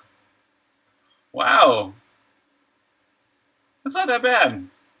 Wow, that's not that bad.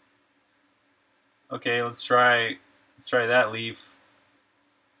 Okay, let's try that leaf.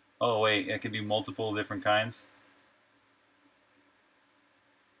 Oh wait, I can do multiple different kinds.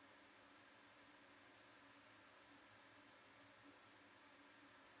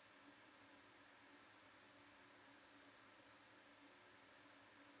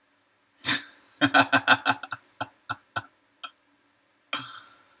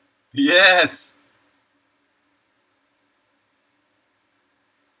 Yes.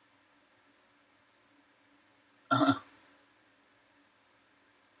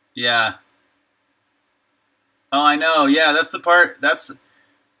 Yeah. Oh, I know. Yeah, that's the part. That's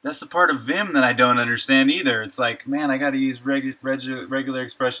the part of Vim that I don't understand either. It's like, man, I got to use regular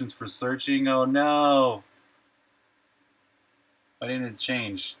expressions for searching. Oh no, I didn't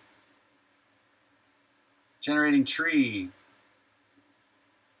change. Generating tree.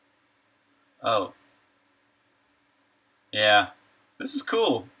 Oh, yeah. This is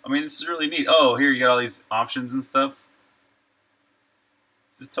cool. I mean, this is really neat. Oh, here you got all these options and stuff.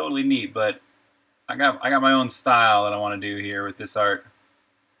 This is totally neat, but I got my own style that I want to do here with this art.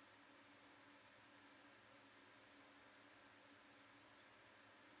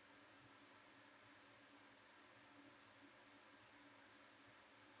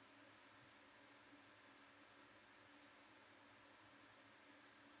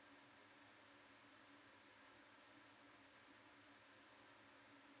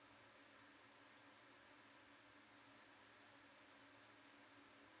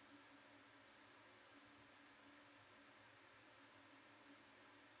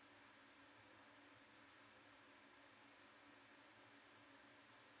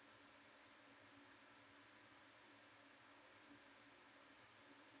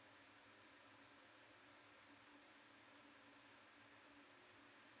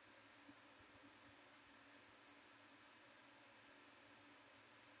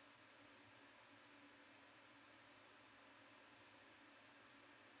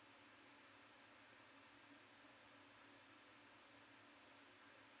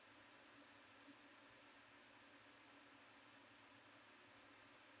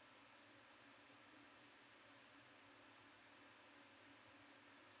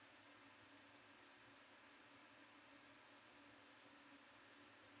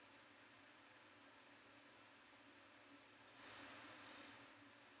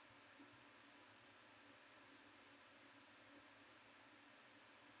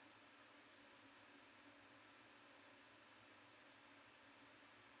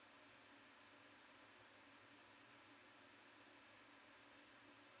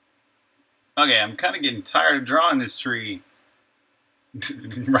 Okay, I'm kind of getting tired of drawing this tree.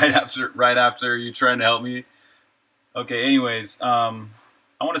 right after you trying to help me. Okay, anyways, I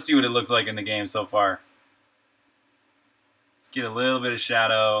want to see what it looks like in the game so far. Let's get a little bit of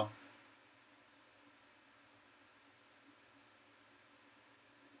shadow.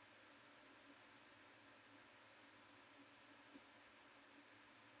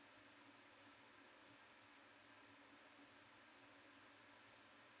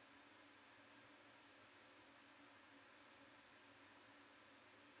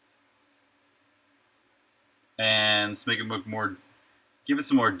 And let's make it look more, give it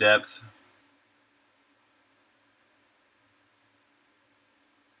some more depth.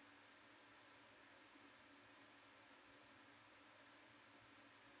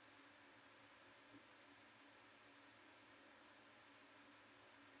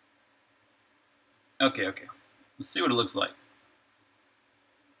 Okay, okay. Let's see what it looks like.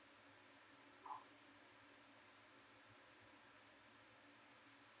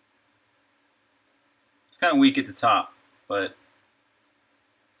 kind of weak at the top, but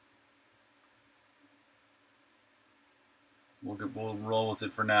we'll roll with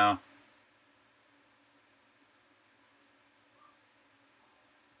it for now.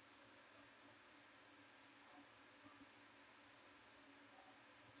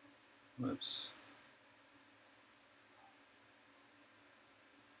 Whoops.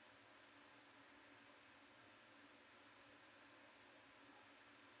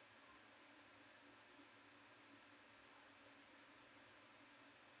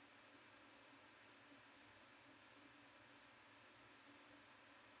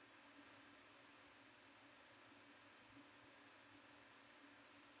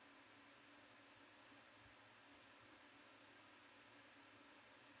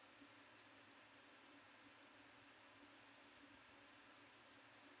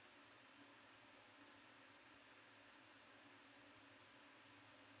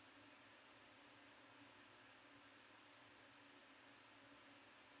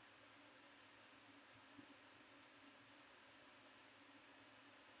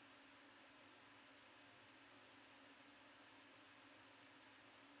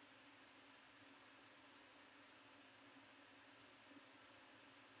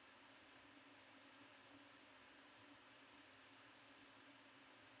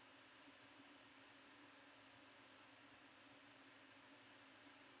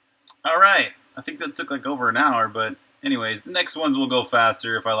 All right. I think that took like over an hour, but anyways, the next ones will go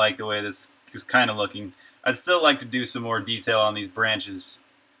faster if I like the way this is kind of looking. I'd still like to do some more detail on these branches.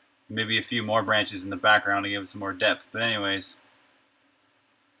 Maybe a few more branches in the background to give it some more depth. But anyways,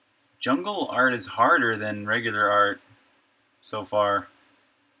 jungle art is harder than regular art so far.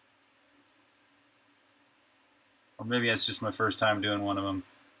 Or maybe that's just my first time doing one of them.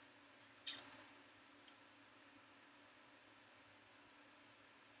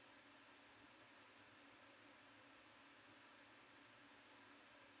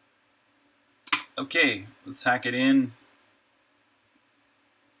 Okay, let's hack it in.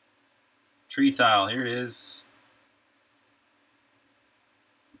 Tree tile, here it is.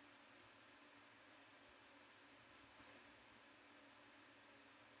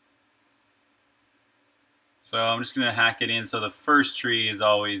 So I'm just going to hack it in so the first tree is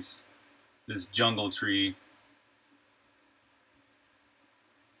always this jungle tree.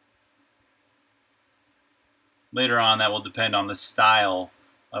 Later on, that will depend on the style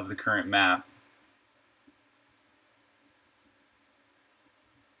of the current map.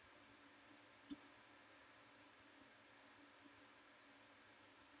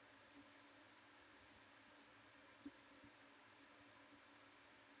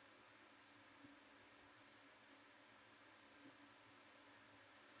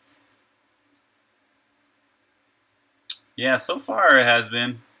 Yeah, so far it has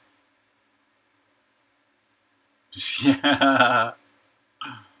been. Yeah.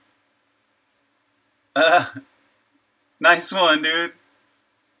 Nice one, dude.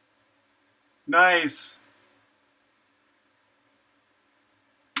 Nice.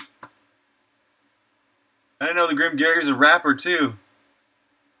 I didn't know the Grim Gary's a rapper, too.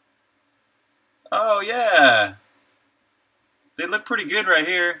 Oh, yeah. They look pretty good right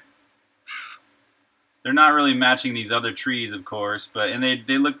here. They're not really matching these other trees, of course, but and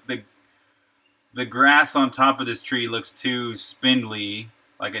they look the grass on top of this tree looks too spindly,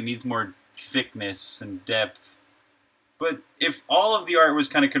 like it needs more thickness and depth. But if all of the art was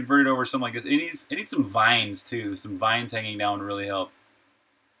kind of converted over something like this, it needs some vines too. Some vines hanging down would really help.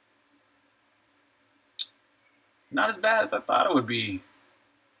 Not as bad as I thought it would be.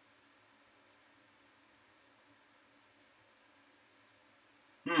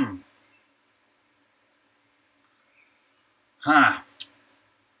 Huh.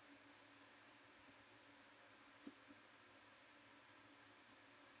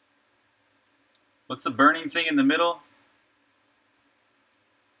 What's the burning thing in the middle?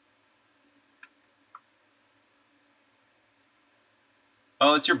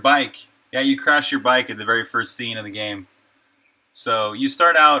 Oh, it's your bike. Yeah, you crash your bike at the very first scene of the game. So you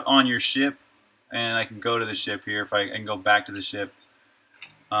start out on your ship, and I can go to the ship here if I can go back to the ship.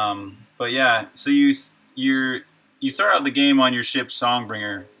 But yeah, so you start out the game on your ship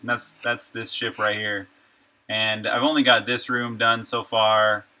Songbringer, and that's this ship right here. And I've only got this room done so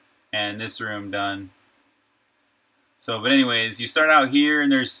far, and this room done. So, but anyways, you start out here,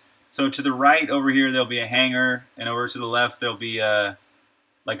 and so to the right over here there'll be a hangar, and over to the left there'll be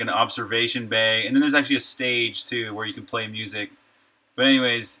like an observation bay, and then there's actually a stage too where you can play music. But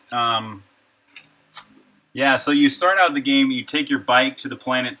anyways, yeah, so you start out the game, you take your bike to the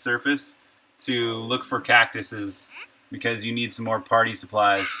planet's surface to look for cactuses because you need some more party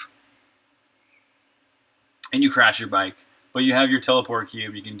supplies. and you crash your bike. But you have your teleport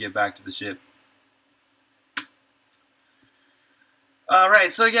cube. You can get back to the ship.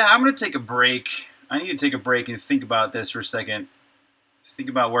 Alright, so yeah, I'm going to take a break. I need to take a break and think about this for a second. Think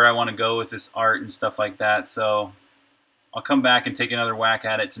about where I want to go with this art and stuff like that. So I'll come back and take another whack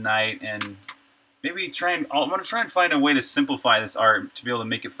at it tonight, and maybe I'm going to try and find a way to simplify this art to be able to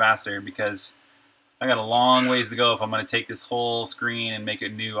make it faster, because I got a long ways to go if I'm going to take this whole screen and make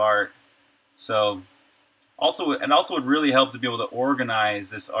it new art. So it also would really help to be able to organize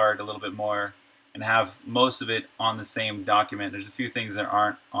this art a little bit more and have most of it on the same document. There's a few things that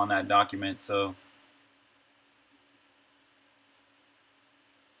aren't on that document, so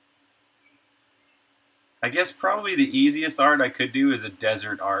I guess probably the easiest art I could do is a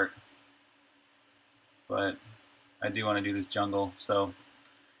desert art, but I do want to do this jungle. So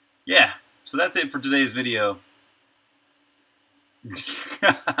yeah, so that's it for today's video.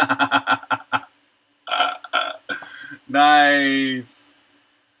 Nice.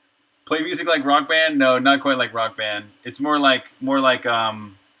 Play music like Rock Band? No, not quite like Rock Band. It's more like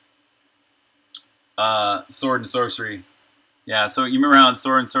Sword and Sorcery. Yeah, so you remember how in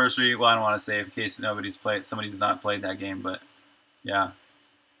Sword and Sorcery, well, I don't want to say it in case somebody's not played that game, but yeah.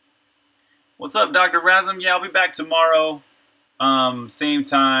 What's up, Dr. Razum? Yeah, I'll be back tomorrow, same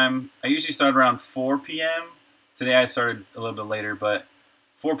time. I usually start around 4 p.m. Today I started a little bit later, but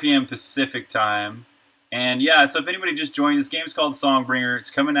 4 p.m. Pacific time. And yeah, so if anybody just joined, this game's called Songbringer.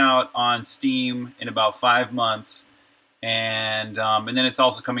 It's coming out on Steam in about 5 months, and then it's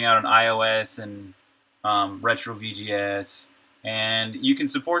also coming out on iOS and Retro VGS. And you can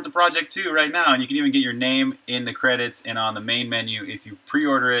support the project too right now, and you can even get your name in the credits and on the main menu if you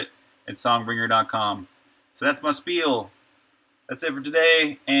pre-order it at songbringer.com. So that's my spiel. That's it for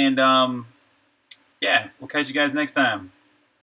today, and yeah, we'll catch you guys next time.